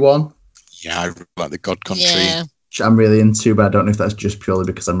Country one. Yeah, I really like the God Country. Yeah. Which I'm really into, but I don't know if that's just purely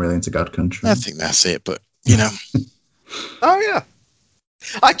because I'm really into God Country. I think that's it, but you know. Oh yeah.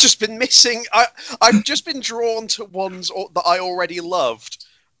 I've just been missing. I've just been drawn to ones that I already loved,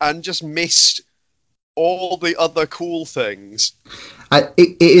 and just missed all the other cool things.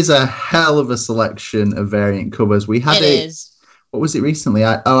 It is a hell of a selection of variant covers. We had what was it recently?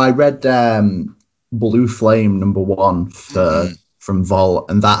 I read Blue Flame #1 from Vault,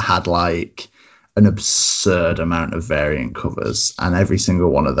 and that had like an absurd amount of variant covers, and every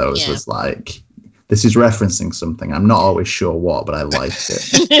single one of those was like, this is referencing something. I'm not always sure what, but I liked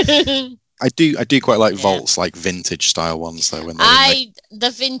it. I do quite like Vault's like vintage style ones though. When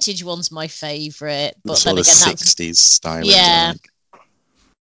the vintage one's my favourite, but sort then of again, 60s style. Yeah.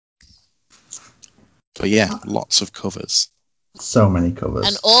 But yeah, lots of covers. So many covers,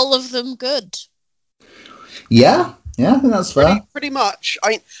 and all of them good. Yeah, I think that's fair. Pretty much.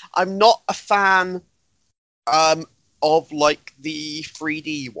 I'm not a fan of like the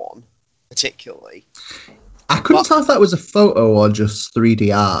 3D one particularly. I couldn't tell if that was a photo or just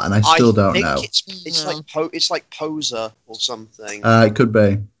 3D art, and I still don't know. It's like Poser or something. It could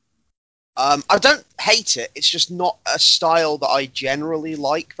be. I don't hate it. It's just not a style that I generally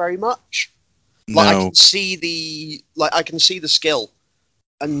like very much. Like, I can see the skill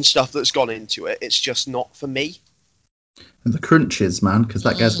and stuff that's gone into it. It's just not for me. And the crunches, man, because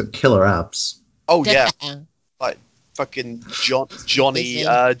that guy's got killer abs. Oh yeah, like fucking Johnny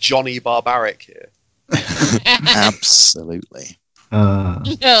Barbaric here. Absolutely.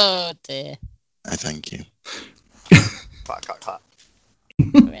 Oh dear. I thank you.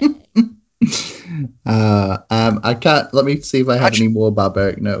 I can't. Let me see if I have any more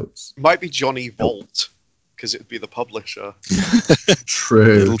barbaric notes. Might be Johnny Volt, because it would be the publisher.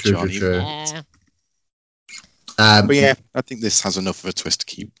 True. Johnny. Yeah. But yeah, I think this has enough of a twist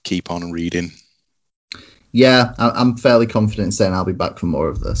to keep on reading. Yeah, I'm fairly confident in saying I'll be back for more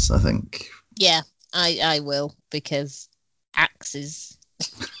of this, I think. Yeah, I will, because axes.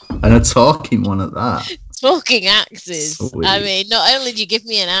 And a talking one at that. Talking axes. Sweet. I mean, not only do you give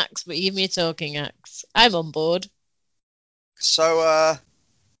me an axe, but you give me a talking axe. I'm on board. So,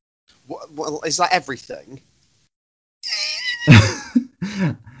 well, is that everything?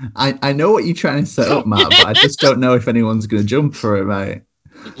 I know what you're trying to set up, Matt, but I just don't know if anyone's going to jump for it, mate.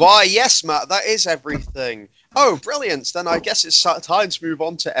 Why, yes, Matt, that is everything. Oh, brilliant. Then I guess it's time to move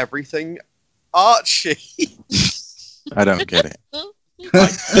on to everything Archie. I don't get it.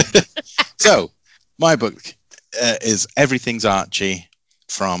 So, my book is Everything's Archie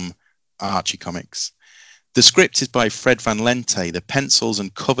from Archie Comics. The script is by Fred Van Lente. The pencils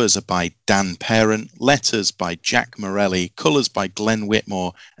and covers are by Dan Parent. Letters by Jack Morelli. Colours by Glenn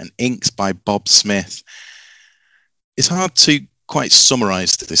Whitmore. And inks by Bob Smith. It's hard to quite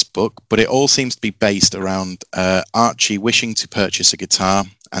summarise this book, but it all seems to be based around Archie wishing to purchase a guitar,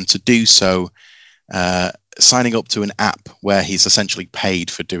 and to do so, signing up to an app where he's essentially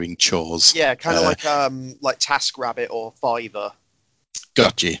paid for doing chores. Yeah, kind of like TaskRabbit or Fiverr.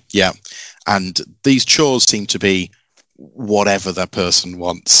 Got you, yeah. And these chores seem to be whatever the person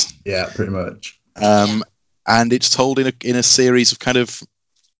wants. Yeah, pretty much. And it's told in a series of kind of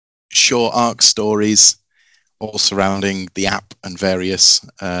short arc stories, all surrounding the app and various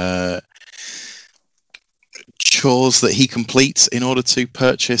chores that he completes in order to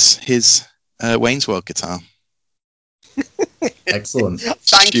purchase his Wayne's World guitar. Excellent.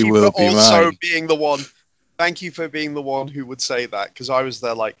 Thank you will for be also mine. being the one. Thank you for being the one who would say that, because I was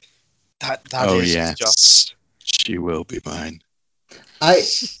there like, that Oh, is yes. just... She will be mine.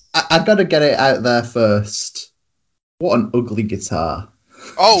 I've got to get it out there first. What an ugly guitar.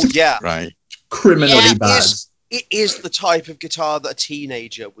 Oh, yeah. Right. Criminally Yeah. bad. It is the type of guitar that a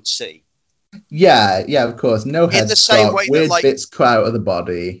teenager would see. Yeah, of course. No In the same headstock, way that, weird like- bits cut out of the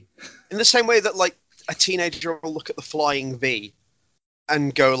body. In the same way that, like, a teenager will look at the Flying V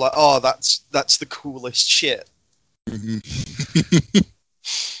and go like, oh, that's the coolest shit.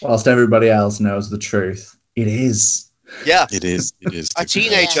 Whilst everybody else knows the truth. It is. Yeah. It is. It is. A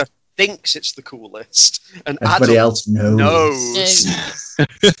teenager thinks it's the coolest. An Everybody adult else knows.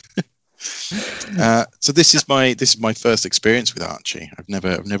 So this is my first experience with Archie. I've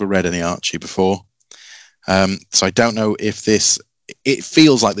never read any Archie before, so I don't know if it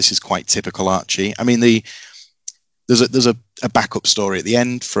feels like this is quite typical Archie. I mean, there's a backup story at the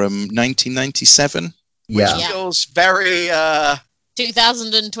end from 1997. Yeah. feels very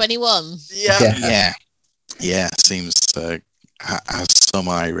 2021. Yeah. Seems has some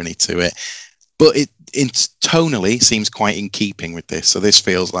irony to it, but it tonally seems quite in keeping with this. So this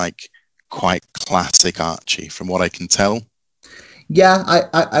feels like quite classic Archie, from what I can tell. Yeah,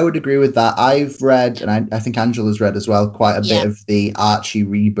 I would agree with that. I've read, and I think Angela's read as well, quite a bit of the Archie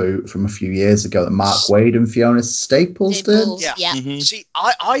reboot from a few years ago that Mark Waid and Fiona Staples did. Yeah. Mhm. See,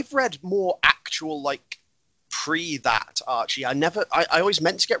 I've read more actual, like, pre that Archie. I always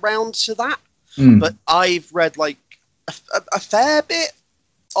meant to get round to that, but I've read like a fair bit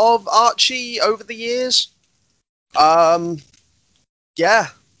of Archie over the years. Yeah.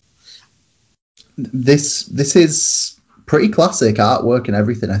 This is pretty classic artwork and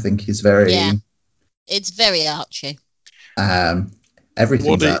everything. I think is very It's very Archie.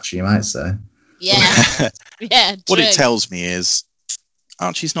 everything's Archie, you might say. Yeah. Yeah. What it true. tells me is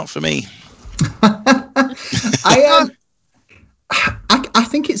Archie's not for me. I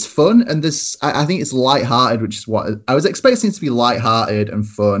think it's fun, and I think it's light-hearted, which is what I was expecting it to be, light-hearted and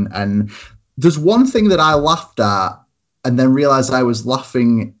fun. And there's one thing that I laughed at, and then realized I was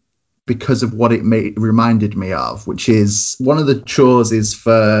laughing because of what it reminded me of, which is one of the chores is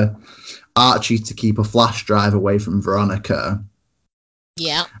for Archie to keep a flash drive away from Veronica.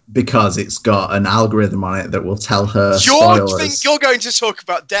 Yeah. Because it's got an algorithm on it that will tell her You're spoilers. going to talk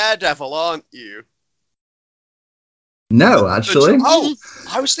about Daredevil, aren't you? No, actually. Oh,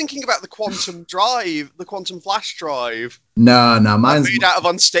 I was thinking about the quantum drive, the quantum flash drive. No, mine's made out of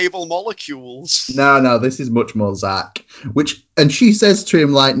unstable molecules. No, this is much more Zach. And she says to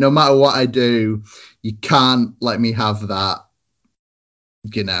him, like, no matter what I do, you can't let me have that,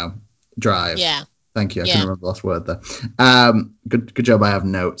 drive. Yeah. Thank you. I Yeah. couldn't remember the last word there. Good job. I have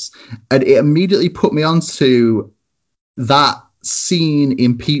notes. And it immediately put me onto that scene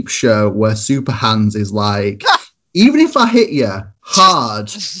in Peep Show where Super Hands is like, even if I hit you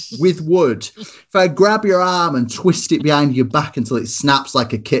hard with wood, if I grab your arm and twist it behind your back until it snaps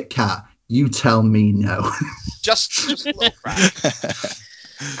like a Kit Kat, you tell me no. Just a little crack.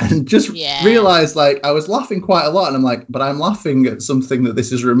 and just Yeah. realised, like, I was laughing quite a lot, and I'm like, but I'm laughing at something that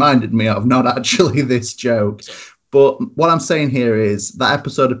this has reminded me of, not actually this joke. But what I'm saying here is that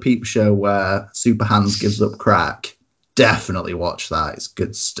episode of Peep Show where Super Hans gives up crack, definitely watch that. It's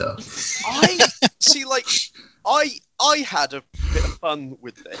good stuff. I see, like, I had a bit of fun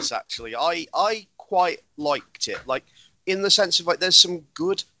with this, actually. I quite liked it, like, in the sense of, like, there's some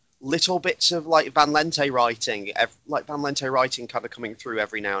good little bits of, like, Van Lente writing, kind of coming through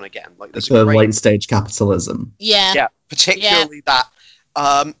every now and again. Like, there's The a great, late stage capitalism. Yeah. particularly that.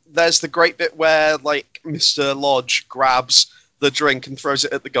 There's the great bit where, like, Mr. Lodge grabs the drink and throws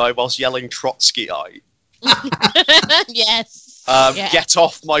it at the guy whilst yelling Trotskyite. Yes. Get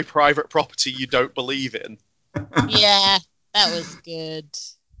off my private property you don't believe in. Yeah, that was good.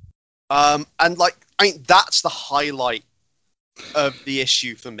 And, like, I mean, that's the highlight of the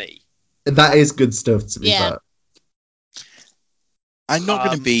issue for me. That is good stuff, to be fair. I'm not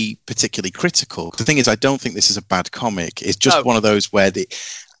going to be particularly critical. The thing is, I don't think this is a bad comic. It's just one of those where the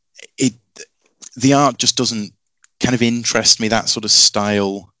art just doesn't kind of interest me, that sort of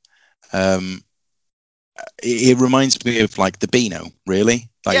style. It reminds me of, like, the Beano, really.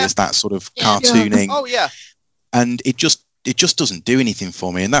 Like, it's that sort of cartooning. Oh, yeah. And it just doesn't do anything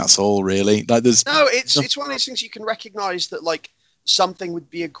for me, and that's all, really. Like, there's it's one of those things you can recognise that, like, something would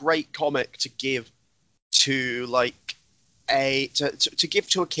be a great comic to give to, like, to give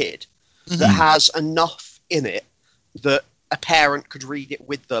to a kid that has enough in it that a parent could read it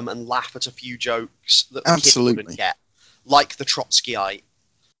with them and laugh at a few jokes that the kid wouldn't get, like the Trotskyite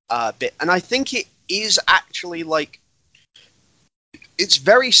bit. And I think it is actually, like, it's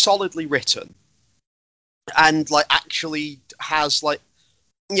very solidly written, and, like, actually has, like,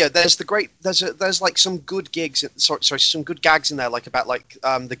 there's like some good gigs, some good gags in there, like, about, like,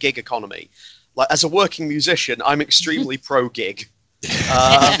 the gig economy. Like, as a working musician, I'm extremely pro gig,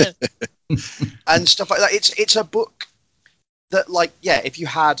 and stuff like that. It's a book that, like, if you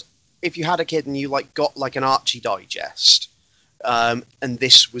had a kid and you, like, got, like, an Archie digest, and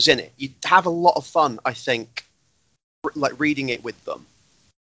this was in it, you'd have a lot of fun, I think, like, reading it with them.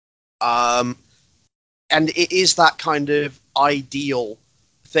 And it is that kind of ideal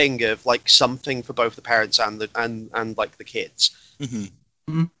thing of, like, something for both the parents and like the kids. Mm-hmm.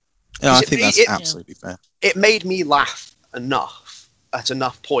 Mm-hmm. Yeah, I think that's absolutely fair. It made me laugh enough at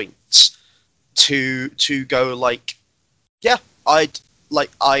enough points to go, like, yeah, I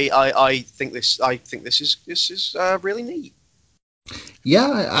think this is really neat.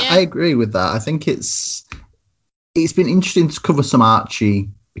 Yeah, I agree with that. I think it's been interesting to cover some Archie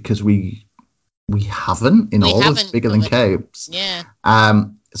because we haven't in all of Bigger Than Capes. Yeah.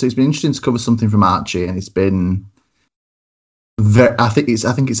 So it's been interesting to cover something from Archie, and it's been I think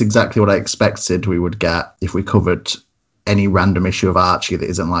it's exactly what I expected we would get if we covered any random issue of Archie that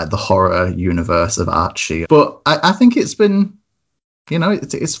isn't, like, the horror universe of Archie. But I think it's been,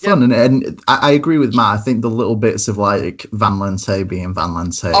 it's fun, and I agree with Matt. I think the little bits of, like, Van Lente being Van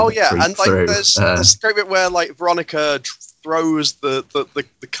Lente. Oh yeah, and, like, there's a great bit where, like, Veronica throws the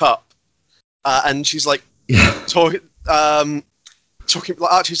cup, and she's like talking.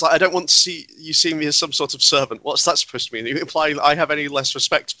 Like, Archie's like, I don't want to see me as some sort of servant. What's that supposed to mean? Implying that I have any less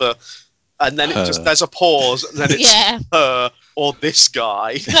respect for? And then there's a pause, and then it's her or this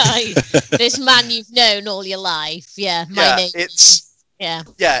guy. This man you've known all your life. Yeah, my name. It's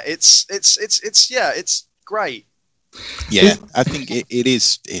great. Yeah, I think it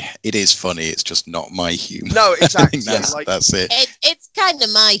is funny. It's just not my humour. No, exactly. That's it. It's kind of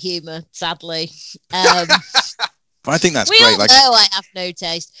my humour, sadly. I think that's we great. all know I have no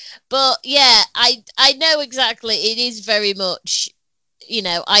taste, but yeah, I know exactly. It is very much,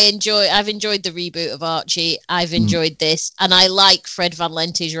 I've enjoyed the reboot of Archie. I've enjoyed this, and I like Fred Van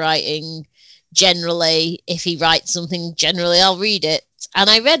Lente's writing generally. If he writes something, generally I'll read it, and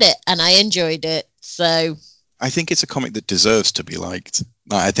I read it, and I enjoyed it. So I think it's a comic that deserves to be liked.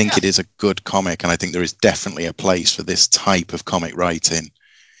 I think it is a good comic, and I think there is definitely a place for this type of comic writing.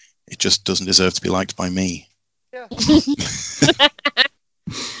 It just doesn't deserve to be liked by me. Yeah.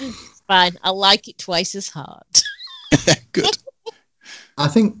 Fine, I'll like it twice as hard. Good. I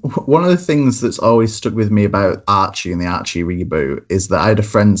think one of the things that's always stuck with me about Archie and the Archie reboot is that I had a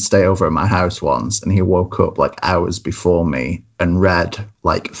friend stay over at my house once, and he woke up, like, hours before me and read,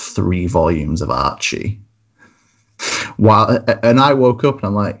 like, 3 volumes of Archie. And I woke up and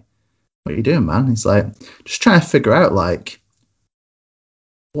I'm like, what are you doing, man? He's like, just trying to figure out, like,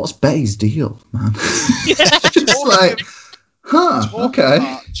 what's Betty's deal, man? Just like,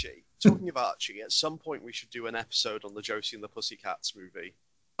 okay. Talking of Archie, at some point we should do an episode on the Josie and the Pussycats movie.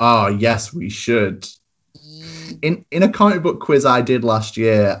 Oh, yes, we should. In a comic book quiz I did last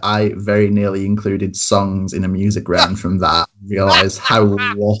year, I very nearly included songs in a music round from that. Realised how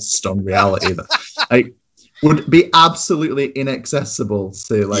lost on reality that would be absolutely inaccessible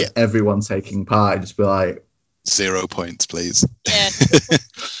to everyone taking part. Just be like 0 points, please.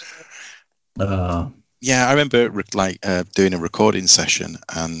 Yeah. Yeah, I remember doing a recording session,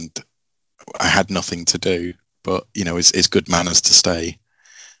 and I had nothing to do, but it's good manners to stay,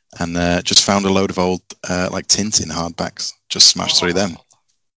 and just found a load of old Tintin hardbacks, just smashed through them.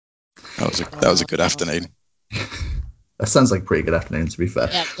 That was a good afternoon. That sounds like a pretty good afternoon, to be fair.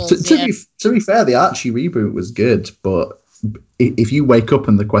 Yeah, to be fair, the Archie reboot was good, but if you wake up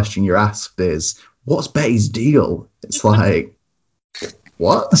and the question you're asked is, what's Betty's deal? It's like,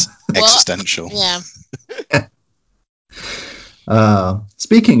 what? Existential. Yeah.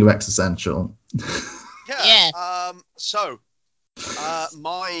 Speaking of existential. Yeah. So,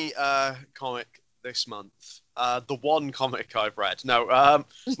 my comic this month, the one comic I've read. No,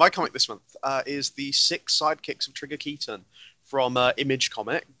 my comic this month is the 6 Sidekicks of Trigger Keaton from Image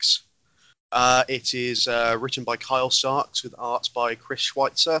Comics. It is written by Kyle Starks with art by Chris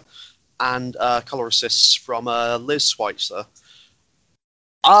Schweitzer and color assists from Liz Schweitzer.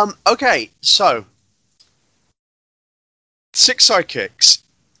 Okay, so 6 Sidekicks.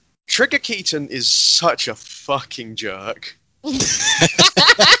 Trigger Keaton is such a fucking jerk.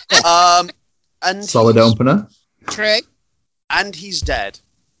 And solid opener. True. And he's dead.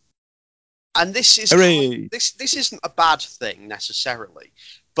 And this is this isn't a bad thing necessarily,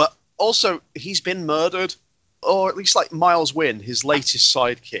 but also he's been murdered, or at least Miles Wynn, his latest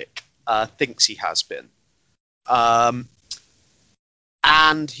sidekick, thinks he has been.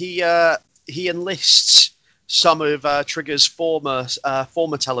 And he enlists some of Trigger's former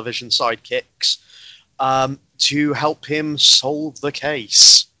television sidekicks to help him solve the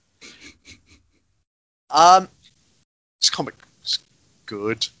case. This comic is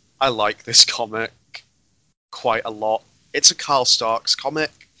good. I like this comic quite a lot. It's a Kyle Starks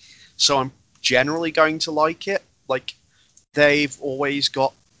comic, so I'm generally going to like it. They've always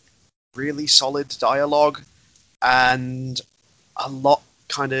got really solid dialogue and a lot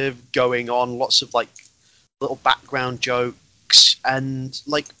kind of going on, lots of little background jokes, and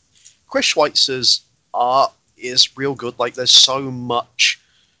Chris Schweitzer's art is real good. There's so much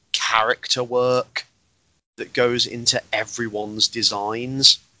character work that goes into everyone's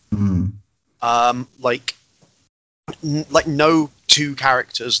designs. No two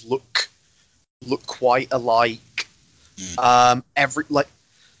characters look quite alike.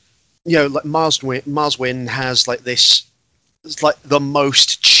 Miles Wynn has this, it's the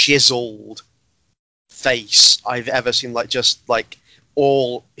most chiseled face I've ever seen.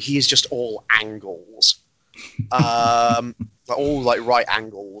 He's just all angles, all right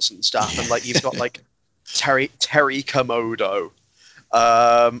angles and stuff. And you've got Terry Komodo,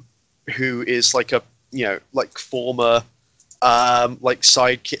 who is former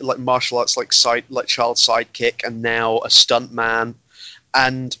sidekick, martial arts child sidekick, and now a stuntman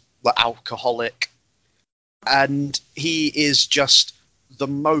and alcoholic, and he is just the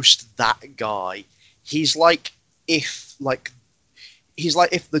most that guy. He's if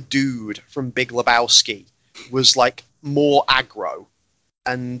the dude from Big Lebowski was more aggro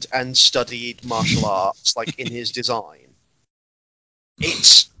and studied martial arts in his design.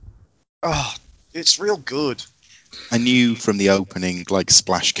 It's real good. I knew from the opening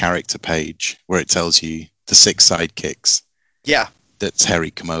splash character page where it tells you the 6 sidekicks. Yeah. That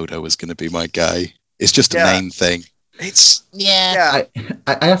Terry Komodo was going to be my guy. It's just a name thing. It's yeah.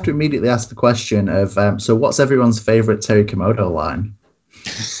 I have to immediately ask the question of so what's everyone's favorite Terry Komodo line?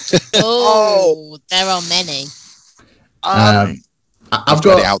 There are many. I've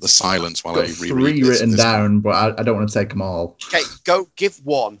got it out the silence while I reread 3 written down, but I don't want to take them all. Okay, go give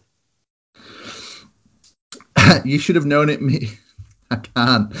one. You should have known it, me. I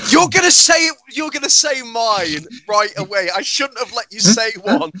can't. You're gonna say mine right away. I shouldn't have let you say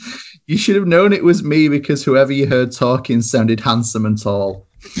one. You should have known it was me because whoever you heard talking sounded handsome and tall.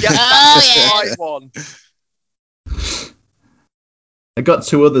 Yeah, that's the right one. I got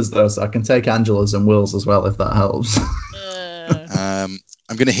 2 others though, so I can take Angela's and Will's as well if that helps. I'm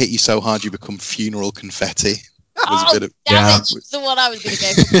going to hit you so hard you become funeral confetti. Damn it! That's the one I was going to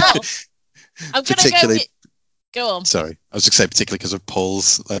go for. Well, I'm going to go with... Go on. Sorry, I was going to say particularly because of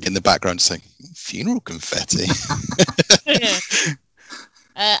Paul's in the background saying funeral confetti.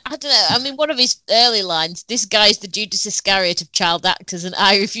 I don't know. I mean, one of his early lines: "This guy's the Judas Iscariot of child actors, and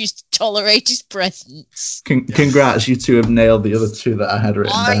I refuse to tolerate his presence." Congrats, you 2 have nailed the other 2 that I had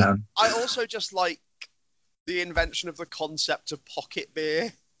written down. I also just like the invention of the concept of pocket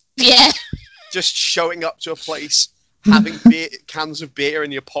beer. Yeah. just showing up to a place, having cans of beer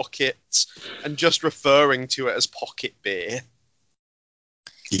in your pockets, and just referring to it as pocket beer.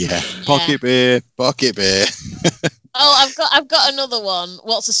 Yeah, pocket beer. Oh, I've got another one.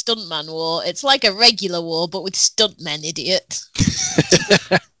 What's a stuntman war? It's like a regular war, but with stuntmen, idiot.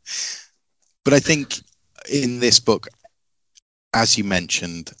 But I think in this book, as you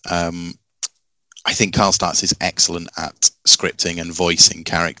mentioned, I think Carl Starks is excellent at scripting and voicing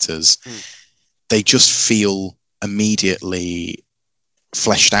characters. They just feel immediately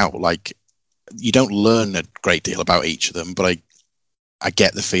fleshed out. Like, you don't learn a great deal about each of them, but I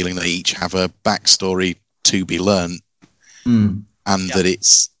get the feeling that they each have a backstory to be learned, and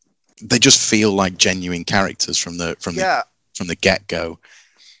that they just feel like genuine characters from the get-go.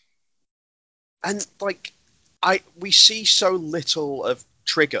 And like, we see so little of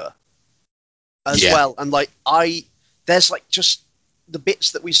Trigger as well, and like there's like just the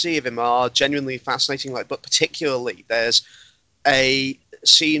bits that we see of him are genuinely fascinating. Like, but particularly there's a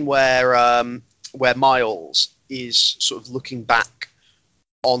scene where Miles is sort of looking back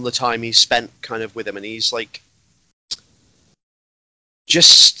on the time he spent kind of with him, and he's like,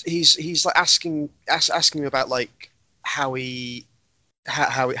 he's like asking me about like how he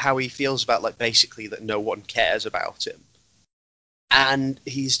feels about like basically that no one cares about him, and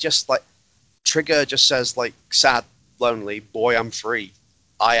he's just like, Trigger just says like, sad, lonely boy, I'm free,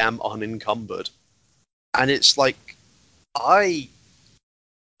 I am unencumbered, and it's like, I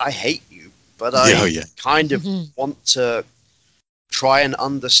hate you, but I kind of want to try and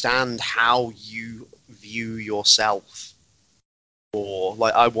understand how you view yourself, or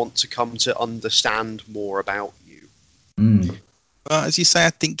like, I want to come to understand more about you. Well, as you say, I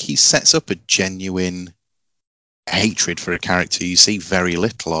think he sets up a genuine hatred for a character you see very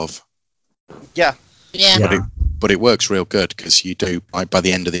little of. Yeah. But it works real good, because you do, by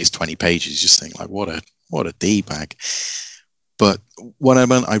the end of these 20 pages, you just think like, what a D-bag. But one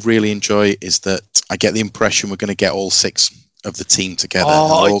element I really enjoy is that I get the impression we're going to get all 6 of the team together.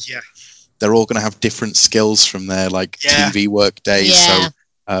 They're all going to have different skills from their like TV work days. So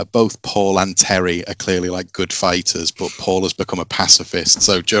both Paul and Terry are clearly like good fighters, but Paul has become a pacifist.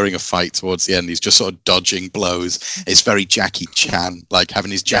 So during a fight towards the end, he's just sort of dodging blows. It's very Jackie Chan, like having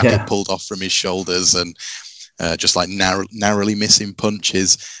his jacket pulled off from his shoulders and just like narrowly missing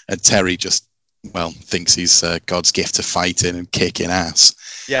punches. And Terry just, thinks he's God's gift to fighting and kicking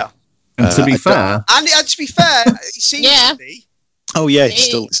ass. Yeah. And to be fair, he seems to be. Oh yeah, he's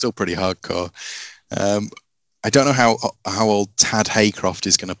still pretty hardcore. I don't know how old Tad Haycroft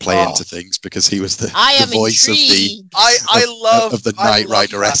is going to play into things, because he was the voice intrigued. of the Knight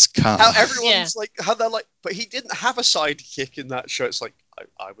Rider-esque car. How everyone's like, how they're like, but he didn't have a sidekick in that show. It's like,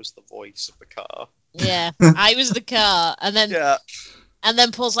 I was the voice of the car. Yeah, I was the car, and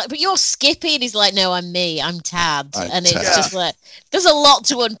then Paul's like, but you're Skippy, and he's like, no, I'm me, I'm Tad. It's just like, there's a lot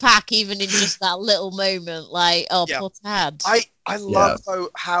to unpack even in just that little moment. Like, poor Tad. I love though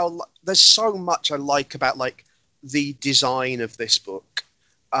how there's so much I like about like the design of this book,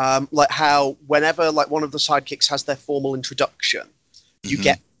 like how whenever like one of the sidekicks has their formal introduction, you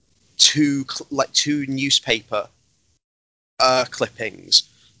get two newspaper clippings.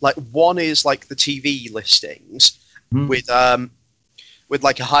 Like, one is like the TV listings with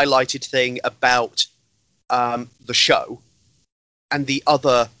like a highlighted thing about the show, and the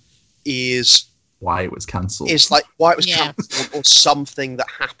other is why it was cancelled. It's like why it was cancelled, or something that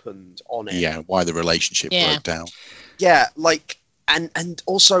happened on it. Yeah, why the relationship broke down. Yeah, like, and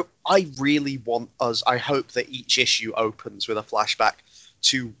also I really want us. I hope that each issue opens with a flashback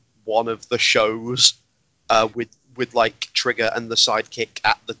to one of the shows with like Trigger and the sidekick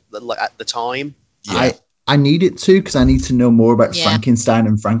at the time. Yeah. I need it to, because I need to know more about Frankenstein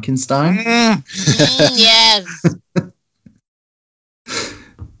and Frankenstein. Yes.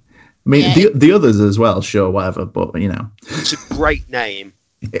 I mean, the others as well, sure, whatever, but you know. It's a great name.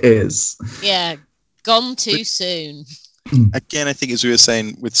 It is. Yeah, gone too soon. Again, I think, as we were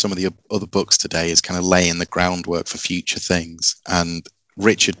saying with some of the other books today, is kind of laying the groundwork for future things. And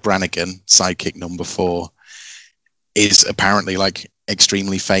Richard Brannigan, sidekick number 4, is apparently like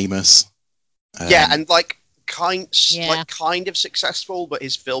extremely famous. And like kind of successful, but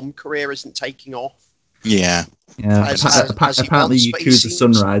his film career isn't taking off. Yeah. Apparently, Yakuza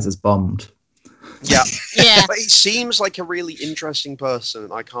Sunrise is bombed. Yeah. But he seems like a really interesting person,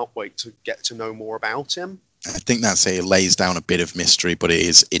 and I can't wait to get to know more about him. I think that's it. It lays down a bit of mystery, but it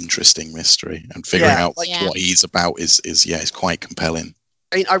is interesting mystery, and figuring out what he's about is quite compelling.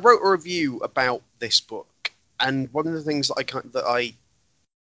 I mean, I wrote a review about this book, and one of the things that I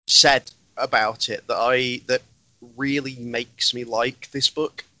said about it that really makes me like this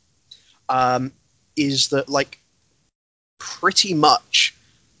book is that like pretty much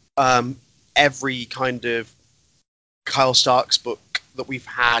every kind of Kyle Starks book that we've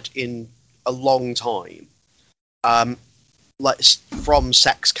had in a long time, like from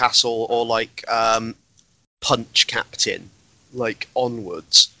Sex Castle or like Punch Captain, like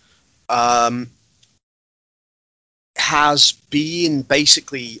onwards, has been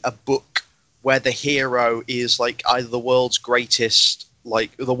basically a book where the hero is like either the world's greatest,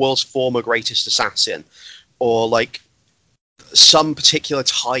 like the world's former greatest assassin, or like some particular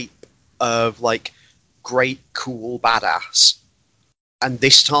type of like great cool badass. And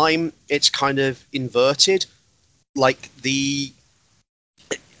this time it's kind of inverted. Like I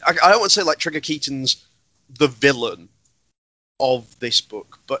don't want to say like Trigger Keaton's the villain of this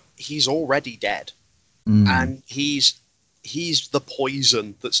book, but he's already dead. And he's the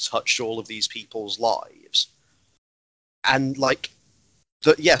poison that's touched all of these people's lives. And like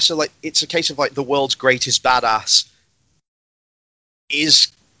so like it's a case of like the world's greatest badass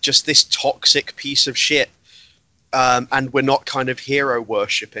is just this toxic piece of shit, and we're not kind of hero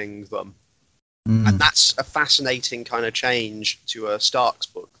worshipping them. And that's a fascinating kind of change to a Starks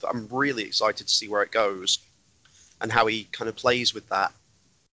book that I'm really excited to see where it goes and how he kind of plays with that.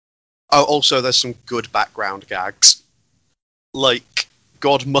 Oh, also, there's some good background gags. Like,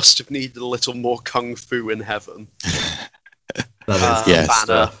 God must have needed a little more kung fu in heaven. Yes,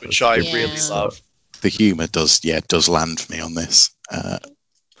 banner, which I really love. The humour does land for me on this,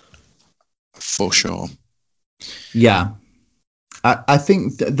 for sure. Yeah, I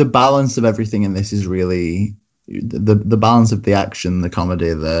think the balance of everything in this is really the balance of the action, the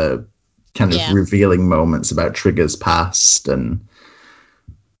comedy, the kind of revealing moments about Trigger's past, and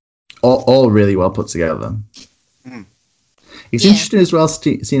all really well put together. It's interesting as well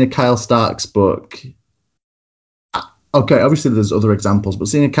seeing a Kyle Starks book. Okay, obviously there's other examples, but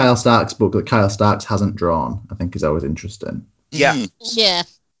seeing a Kyle Starks book that Kyle Starks hasn't drawn, I think is always interesting. Yeah. Yeah.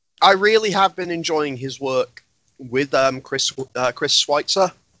 I really have been enjoying his work with Chris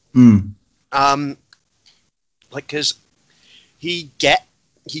Schweitzer. Like, because he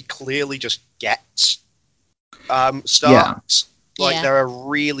clearly just gets Starks. Like, they're a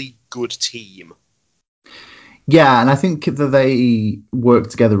really good team. Yeah, and I think that they work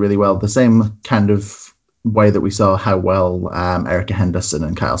together really well. The same kind of way that we saw how well Erica Henderson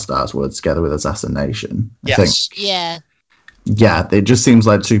and Kyle Starks worked together with Assassination. I think. Yeah. Yeah, it just seems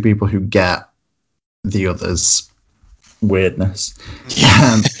like two people who get the other's weirdness.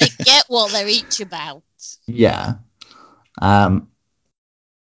 They get what they're each about. Yeah. But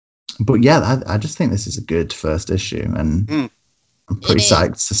yeah, I just think this is a good first issue, and I'm pretty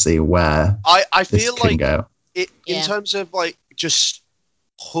psyched to see where I this feel can like go. In terms of like just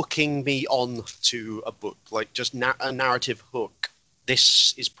hooking me on to a book, like just a narrative hook,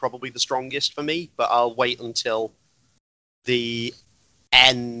 this is probably the strongest for me, but I'll wait until the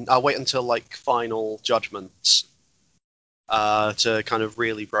end. I'll wait until like Final Judgments to kind of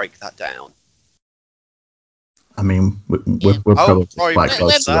really break that down. I mean, we're probably quite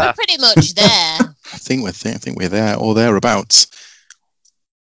close to that. We're pretty much there. I think we're there or thereabouts.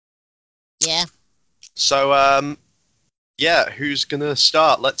 Yeah. So, who's gonna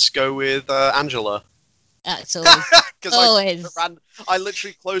start? Let's go with Angela. That's always. I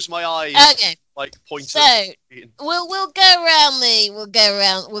literally closed my eyes. Okay. Like pointed. So we'll go around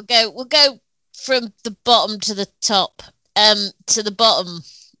We'll go from the bottom to the top. To the bottom,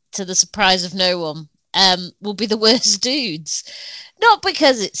 to the surprise of no one. Will be the worst dudes. Not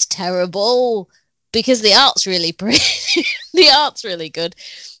because it's terrible, because the art's really pretty. The art's really good.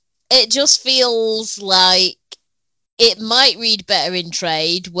 It just feels like it might read better in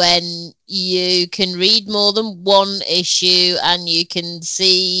trade when you can read more than one issue and you can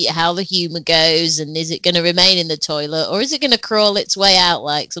see how the humour goes, and is it going to remain in the toilet or is it going to crawl its way out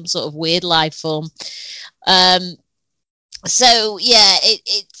like some sort of weird life form. So yeah,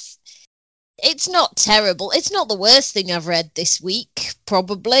 it's not terrible. It's not the worst thing I've read this week,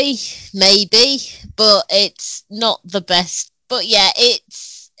 probably, maybe, but it's not the best. But yeah,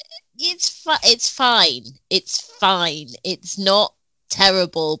 it's fine. It's fine. It's not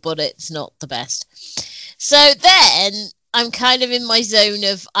terrible, but it's not the best. So then I'm kind of in my zone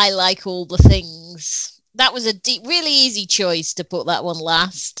of I like all the things. That was a really easy choice to put that one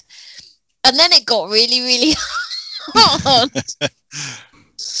last. And then it got really, really hard.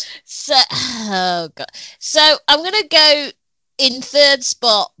 So, oh God. So I'm going to go in third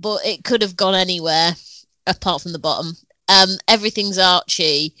spot, but it could have gone anywhere apart from the bottom. Everything's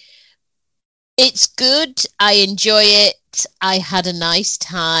Archie. It's good. I enjoy it. I had a nice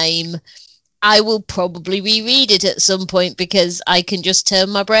time. I will probably reread it at some point because I can just turn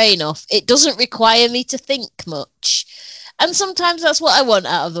my brain off. It doesn't require me to think much. And sometimes that's what I want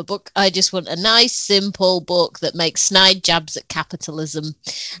out of a book. I just want a nice, simple book that makes snide jabs at capitalism.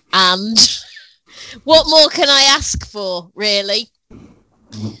 And what more can I ask for, really?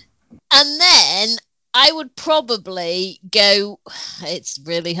 And then I would probably go... It's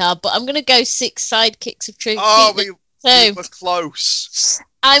really hard, but I'm going to go 6 Sidekicks of Trigger Keaton. We were close.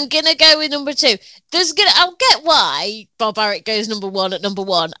 I'm gonna go with number 2. I'll get why Barbaric goes number 1 at number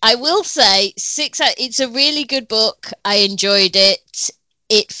 1. I will say 6. It's a really good book. I enjoyed it.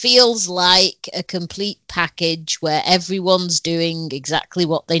 It feels like a complete package where everyone's doing exactly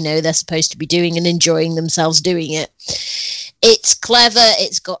what they know they're supposed to be doing and enjoying themselves doing it. It's clever,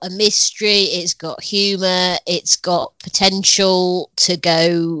 it's got a mystery, it's got humour, it's got potential to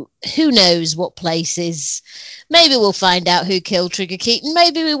go who knows what places. Maybe we'll find out who killed Trigger Keaton,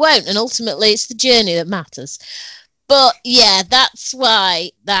 maybe we won't, and ultimately it's the journey that matters. But yeah, that's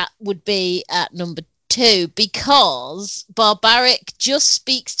why that would be at number 2, because Barbaric just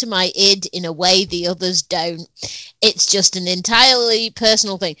speaks to my id in a way the others don't. It's just an entirely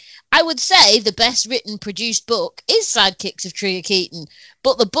personal thing. I would say the best written produced book is Sidekicks of Trigger Keaton,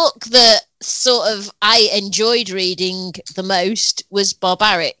 but the book that sort of I enjoyed reading the most was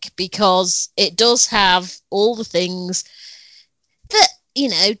Barbaric, because it does have all the things that, you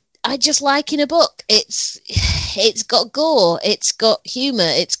know, I just like in a book. It's got gore, it's got humour,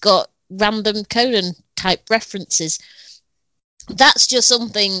 it's got random Conan type references. That's just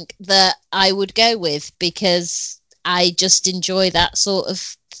something that I would go with because I just enjoy that sort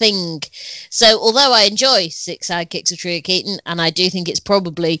of thing. So although I enjoy 6 Sidekicks of Trigger Keaton, and I do think it's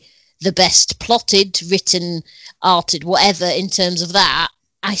probably the best plotted, written, arted, whatever in terms of that,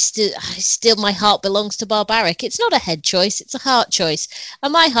 I still my heart belongs to Barbaric. It's not a head choice, it's a heart choice,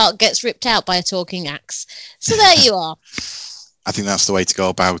 and my heart gets ripped out by a talking axe. So there you are. I think that's the way to go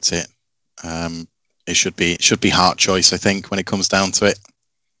about it. It should be heart choice, I think, when it comes down to it.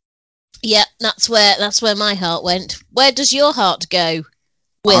 Yeah, that's where my heart went. Where does your heart go,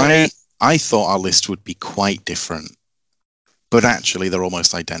 Will? I thought our list would be quite different, but actually they're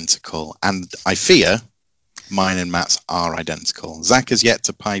almost identical. And I fear mine and Matt's are identical. Zach has yet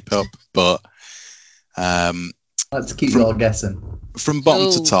to pipe up, but let's keep you all guessing. From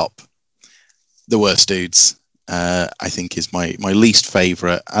bottom to top, The Worst Dudes, I think, is my least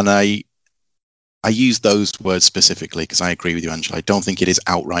favourite, and I use those words specifically because I agree with you, Angela. I don't think it is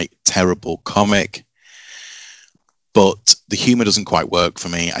outright terrible comic, but the humour doesn't quite work for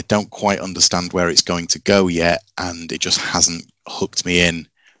me. I don't quite understand where it's going to go yet, and it just hasn't hooked me in.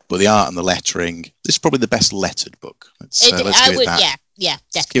 But the art and the lettering, this is probably the best lettered book. Let's give it that. Yeah,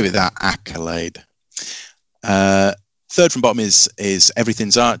 definitely. Let's give it that accolade. Third from bottom is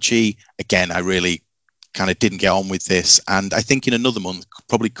Everything's Archie. Again, I really kind of didn't get on with this, and I think in another month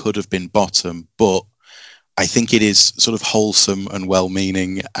probably could have been bottom, but I think it is sort of wholesome and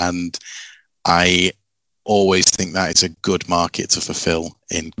well-meaning, and I always think that it's a good market to fulfill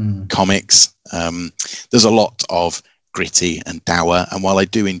in comics. There's a lot of gritty and dour, and while I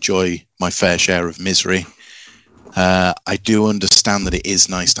do enjoy my fair share of misery, I do understand that it is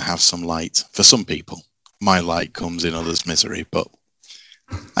nice to have some light for some people. My light comes in others' misery, but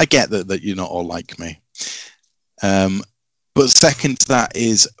I get that you're not all like me. But second to that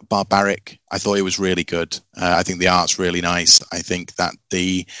is Barbaric. I thought it was really good. I think the art's really nice. I think that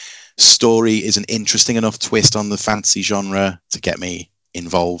the story is an interesting enough twist on the fantasy genre to get me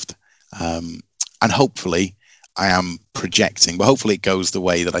involved. And hopefully I am projecting, but hopefully it goes the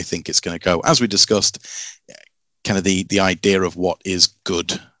way that I think it's going to go. As we discussed, kind of the idea of what is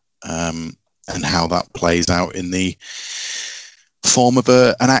good, and how that plays out in the form of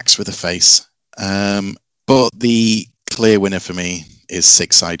an axe with a face. But the clear winner for me is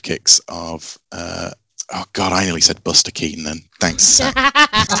 6 Sidekicks of oh god, I nearly said Buster Keaton then. Thanks. Now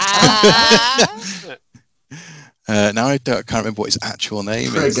I can't remember what his actual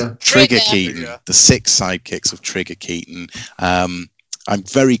name is. Trigger Keaton. Trigger. The 6 Sidekicks of Trigger Keaton. I'm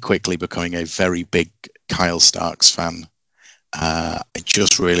very quickly becoming a very big Kyle Starks fan. I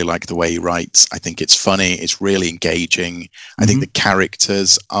just really like the way he writes. I think it's funny. It's really engaging. I think the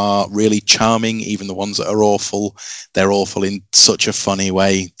characters are really charming, even the ones that are awful. They're awful in such a funny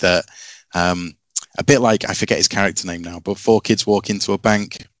way that a bit like, I forget his character name now, but 4 kids walk into a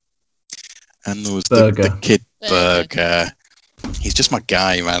bank and there was the kid Burger. He's just my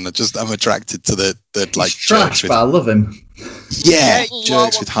guy, man. I'm attracted to the like trash, but I love him. Yeah,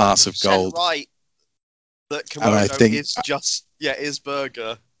 jerks with hearts of gold. Right. That Komodo is just is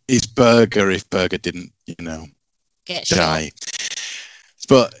Burger. He's Burger if Burger didn't, get die.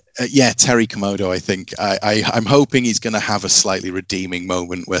 But yeah, Terry Komodo, I think. I'm hoping he's going to have a slightly redeeming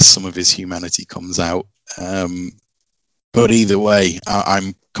moment where some of his humanity comes out. But either way,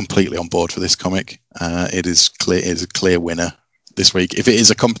 I'm completely on board for this comic. It is a clear winner this week. If it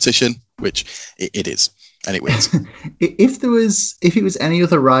is a competition, which it is, and it wins. If it was any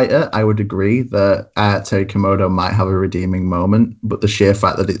other writer, I would agree that Terry Komodo might have a redeeming moment. But the sheer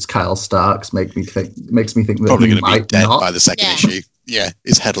fact that it's Kyle Starks makes me think that Probably he going to be might dead not. by the second issue. Yeah,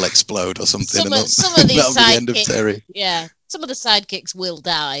 his head will explode or something. Some of these that'll be the end of sidekicks, Terry. yeah, some of the sidekicks will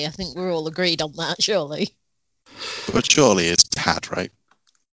die. I think we're all agreed on that, surely. But surely it's Tad, right?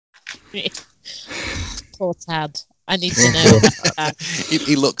 Poor Tad. I need to know about that.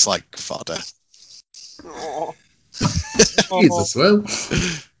 He looks like fodder. Aw. Jesus, well.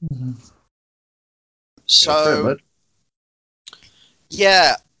 So,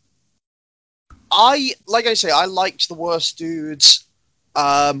 yeah, I liked the Worst Dudes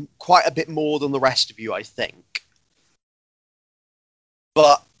quite a bit more than the rest of you, I think.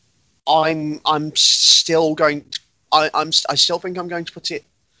 But I still think I'm going to put it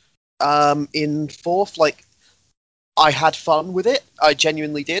in fourth. Like, I had fun with it. I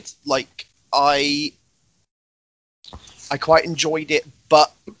genuinely did. Like, I quite enjoyed it,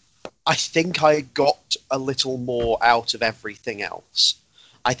 but I think I got a little more out of everything else.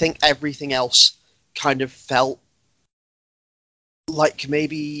 I think everything else kind of felt like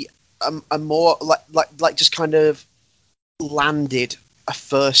maybe a more like just kind of landed a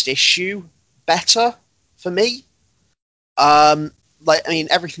first issue better for me.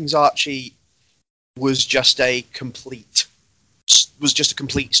 Everything's Archie was just a complete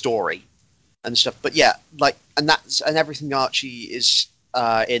story and stuff. But yeah, and Everything Archie is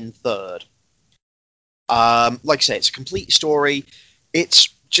in third. Like I say, it's a complete story. It's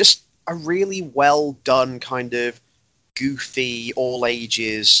just a really well done kind of goofy, all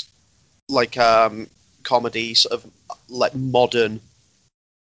ages, comedy, sort of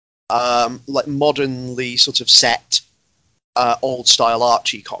modernly sort of set, old style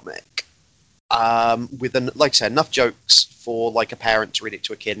Archie comic. With enough jokes for a parent to read it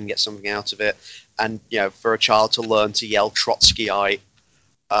to a kid and get something out of it, and for a child to learn to yell Trotskyite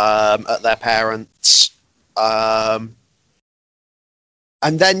at their parents.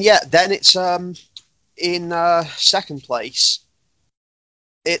 And then it's in second place.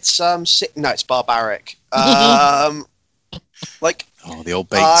 It's it's Barbaric. The old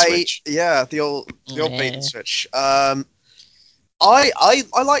bait switch. Yeah, the old bait and switch. I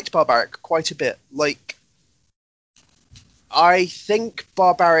liked Barbaric quite a bit. I think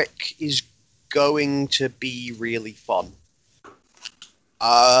Barbaric is going to be really fun.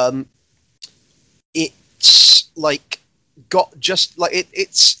 It's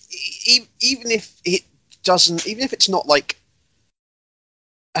even if it's not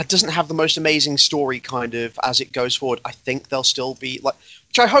it doesn't have the most amazing story kind of as it goes forward, I think there'll still be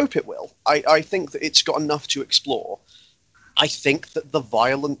which I hope it will. I think that it's got enough to explore. I think that the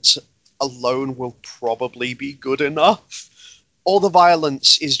violence alone will probably be good enough. All the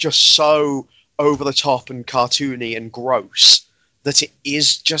violence is just so over the top and cartoony and gross that it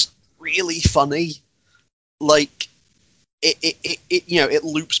is just really funny. It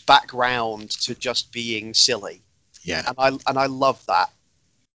loops back round to just being silly. Yeah, and I love that.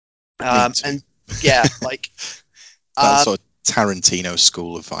 And that sort of Tarantino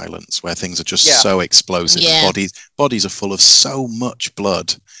school of violence where things are just so explosive. Yeah. And bodies are full of so much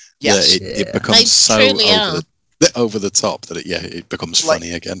blood that it becomes They so truly over the top that it becomes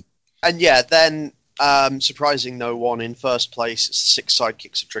funny again. And then surprising no one, in first place, it's the Six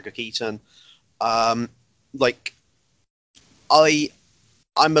Sidekicks of Trigger Keaton. I'm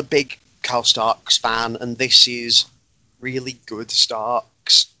a big Kyle Starks fan, and this is really good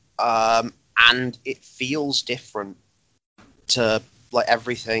Starks. And it feels different to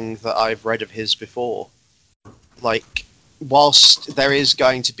everything that I've read of his before. Whilst there is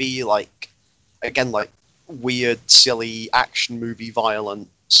going to be weird, silly action movie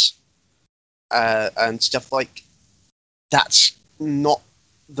violence and stuff that's not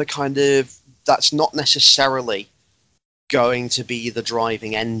necessarily going to be the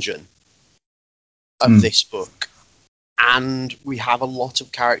driving engine of this book. And we have a lot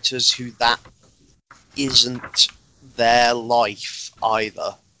of characters who that isn't their life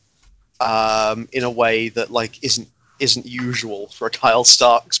either, in a way that isn't usual for a Kyle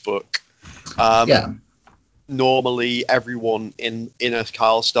Starks book. Normally, everyone in a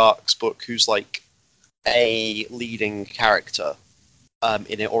Kyle Starks book who's a leading character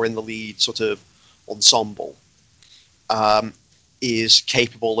in it, or in the lead sort of ensemble, is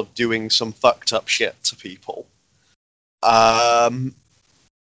capable of doing some fucked up shit to people.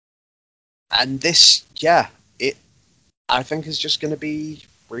 And this, I think is just going to be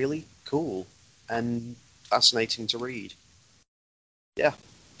really cool and fascinating to read. Yeah.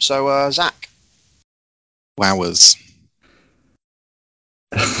 So, Zach. Wowers.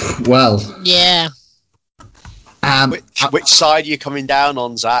 Well, Yeah. Which side are you coming down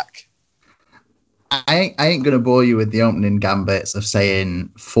on, Zach? I ain't gonna bore you with the opening gambits of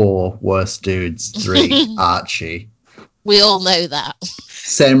saying 4 worst dudes, 3 Archie. We all know that.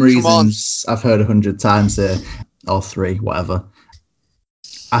 Same reasons I've heard 100 times here, or 3, whatever.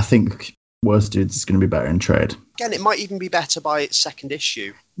 I think worst dudes is gonna be better in trade. Again, it might even be better by its second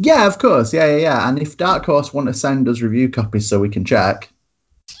issue. Yeah, of course. Yeah. And if Dark Horse want to send us review copies so we can check,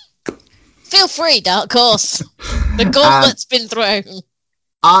 Feel free, Dark Horse. The gauntlet's been thrown.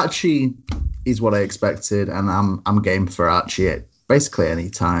 Archie is what I expected, and I'm game for Archie at basically any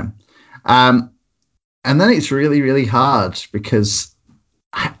time. And then it's really, really hard because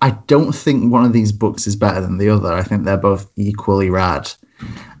I don't think one of these books is better than the other. I think they're both equally rad.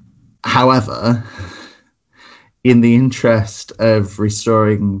 However, in the interest of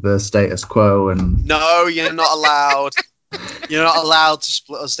restoring the status quo and... No, you're not allowed. You're not allowed to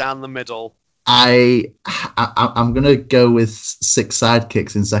split us down the middle. I'm going to go with 6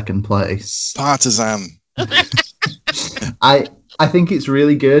 sidekicks in second place. Partisan. I think it's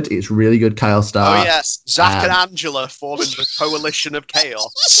really good. It's really good Kyle Stark. Oh, yes. Zach and Angela form in the coalition of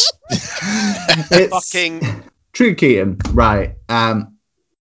chaos. It's Fucking... True Keaton, right.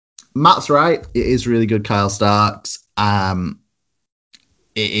 Matt's right. It is really good Kyle Starks.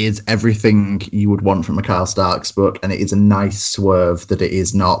 It is everything you would want from a Kyle Starks book, and it is a nice swerve that it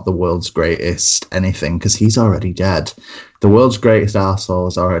is not the world's greatest anything, because he's already dead. The world's greatest arsehole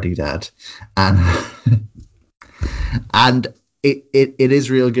is already dead. And it is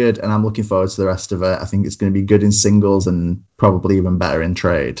real good, and I'm looking forward to the rest of it. I think it's going to be good in singles and probably even better in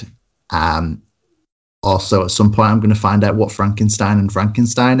trade. Also, at some point, I'm going to find out what Frankenstein and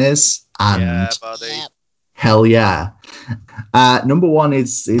Frankenstein is. And Yeah, buddy. Yep. hell yeah. Number 1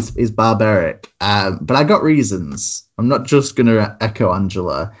 is Barbaric. But I got reasons. I'm not just going to echo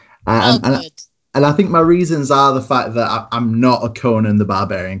Angela. Good. And I think my reasons are the fact that I'm not a Conan the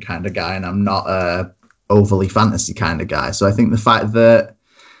Barbarian kind of guy, and I'm not a overly fantasy kind of guy. So I think the fact that,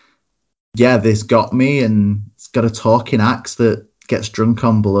 this got me, and it's got a talking axe that gets drunk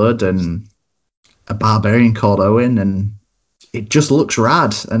on blood, and a barbarian called Owen, and it just looks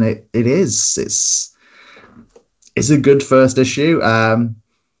rad, and it is. It's a good first issue. And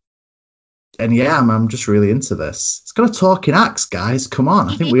I'm just really into this. It's got a talking axe, guys. Come on.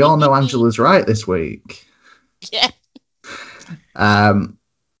 I think we all know Angela's right this week. Yeah.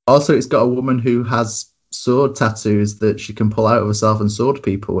 Also, it's got a woman who has sword tattoos that she can pull out of herself and sword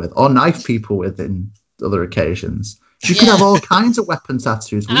people with, or knife people with in other occasions. She could have all kinds of weapon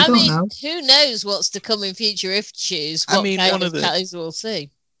tattoos. We don't know. Who knows what's to come in future issues? What kind of tattoos we'll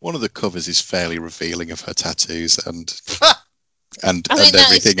see. One of the covers is fairly revealing of her tattoos and that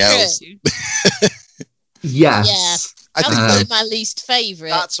everything else. Yes. That's probably my least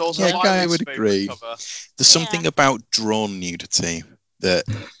favourite. That's also my I least would favourite agree. cover. There's something about drawn nudity that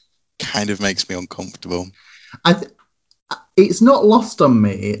kind of makes me uncomfortable. It's not lost on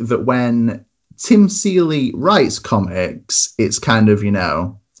me that when Tim Seeley writes comics, it's kind of,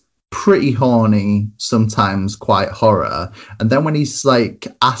 pretty horny, sometimes quite horror. And then when he's like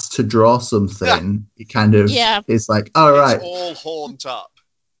asked to draw something, he kind of is like, all right. It's all horned up.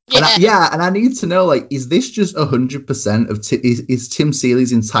 And I need to know, like, is this just 100% of is Tim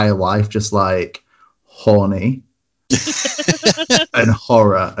Seeley's entire life just like horny and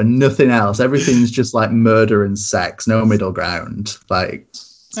horror and nothing else? Everything's just like murder and sex, no middle ground. Like,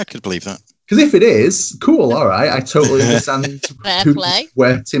 I could believe that. because if it is, cool, all right, I totally understand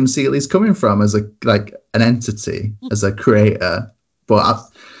where Tim Seeley's coming from as an entity, as a creator. But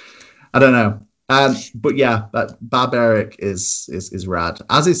I don't know. But yeah, that Barbaric is rad.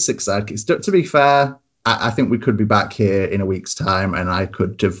 As is 6 Sidekicks. To be fair, I think we could be back here in a week's time, and I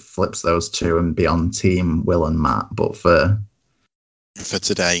could have flipped those 2 and be on team Will and Matt. But for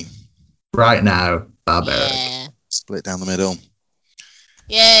today, right now, Barbaric. Yeah. Split down the middle.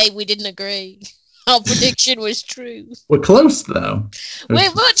 Yay, we didn't agree. Our prediction was true. We're close though.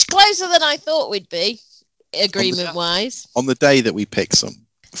 We're much closer than I thought we'd be, agreement-wise. On the day that we pick some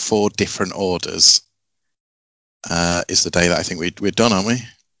 4 different orders, is the day that I think we're done, aren't we?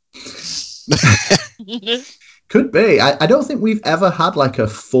 Could be. I don't think we've ever had like a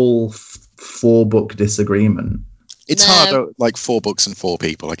full 4-book disagreement. It's hard, like 4 books and 4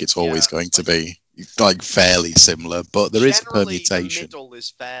 people. Like it's always going to be like fairly similar, but there is a permutation. The middle is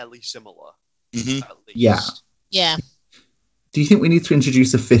fairly similar. Mm-hmm. At least. Yeah. Do you think we need to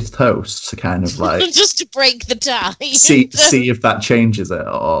introduce a fifth host to kind of like just to break the tie? see if that changes it at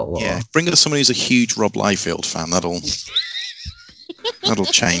all? Or... Yeah, bring us someone who's a huge Rob Liefeld fan. That'll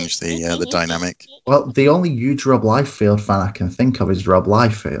change the dynamic. Well, the only huge Rob Liefeld fan I can think of is Rob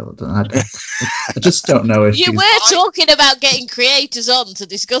Liefeld, and I just don't know if you were talking about getting creators on to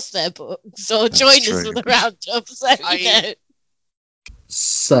discuss their books or join us for the roundup.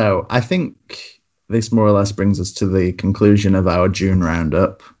 So I think this more or less brings us to the conclusion of our June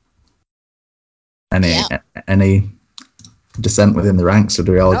roundup. Any dissent within the ranks, or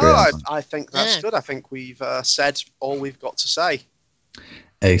do we all agree? I think that's good. I think we've said all we've got to say.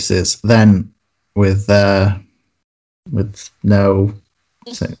 Aces. Then with no, I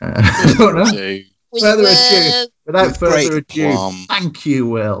don't know. Without further ado, thank you,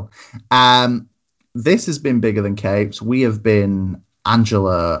 Will. This has been Bigger Than Capes. We have been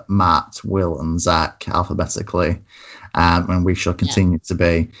Angela, Matt, Will, and Zach alphabetically, and we shall continue to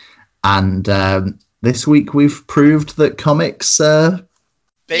be. And this week we've proved that comics are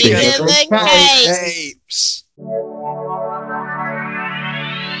bigger than capes.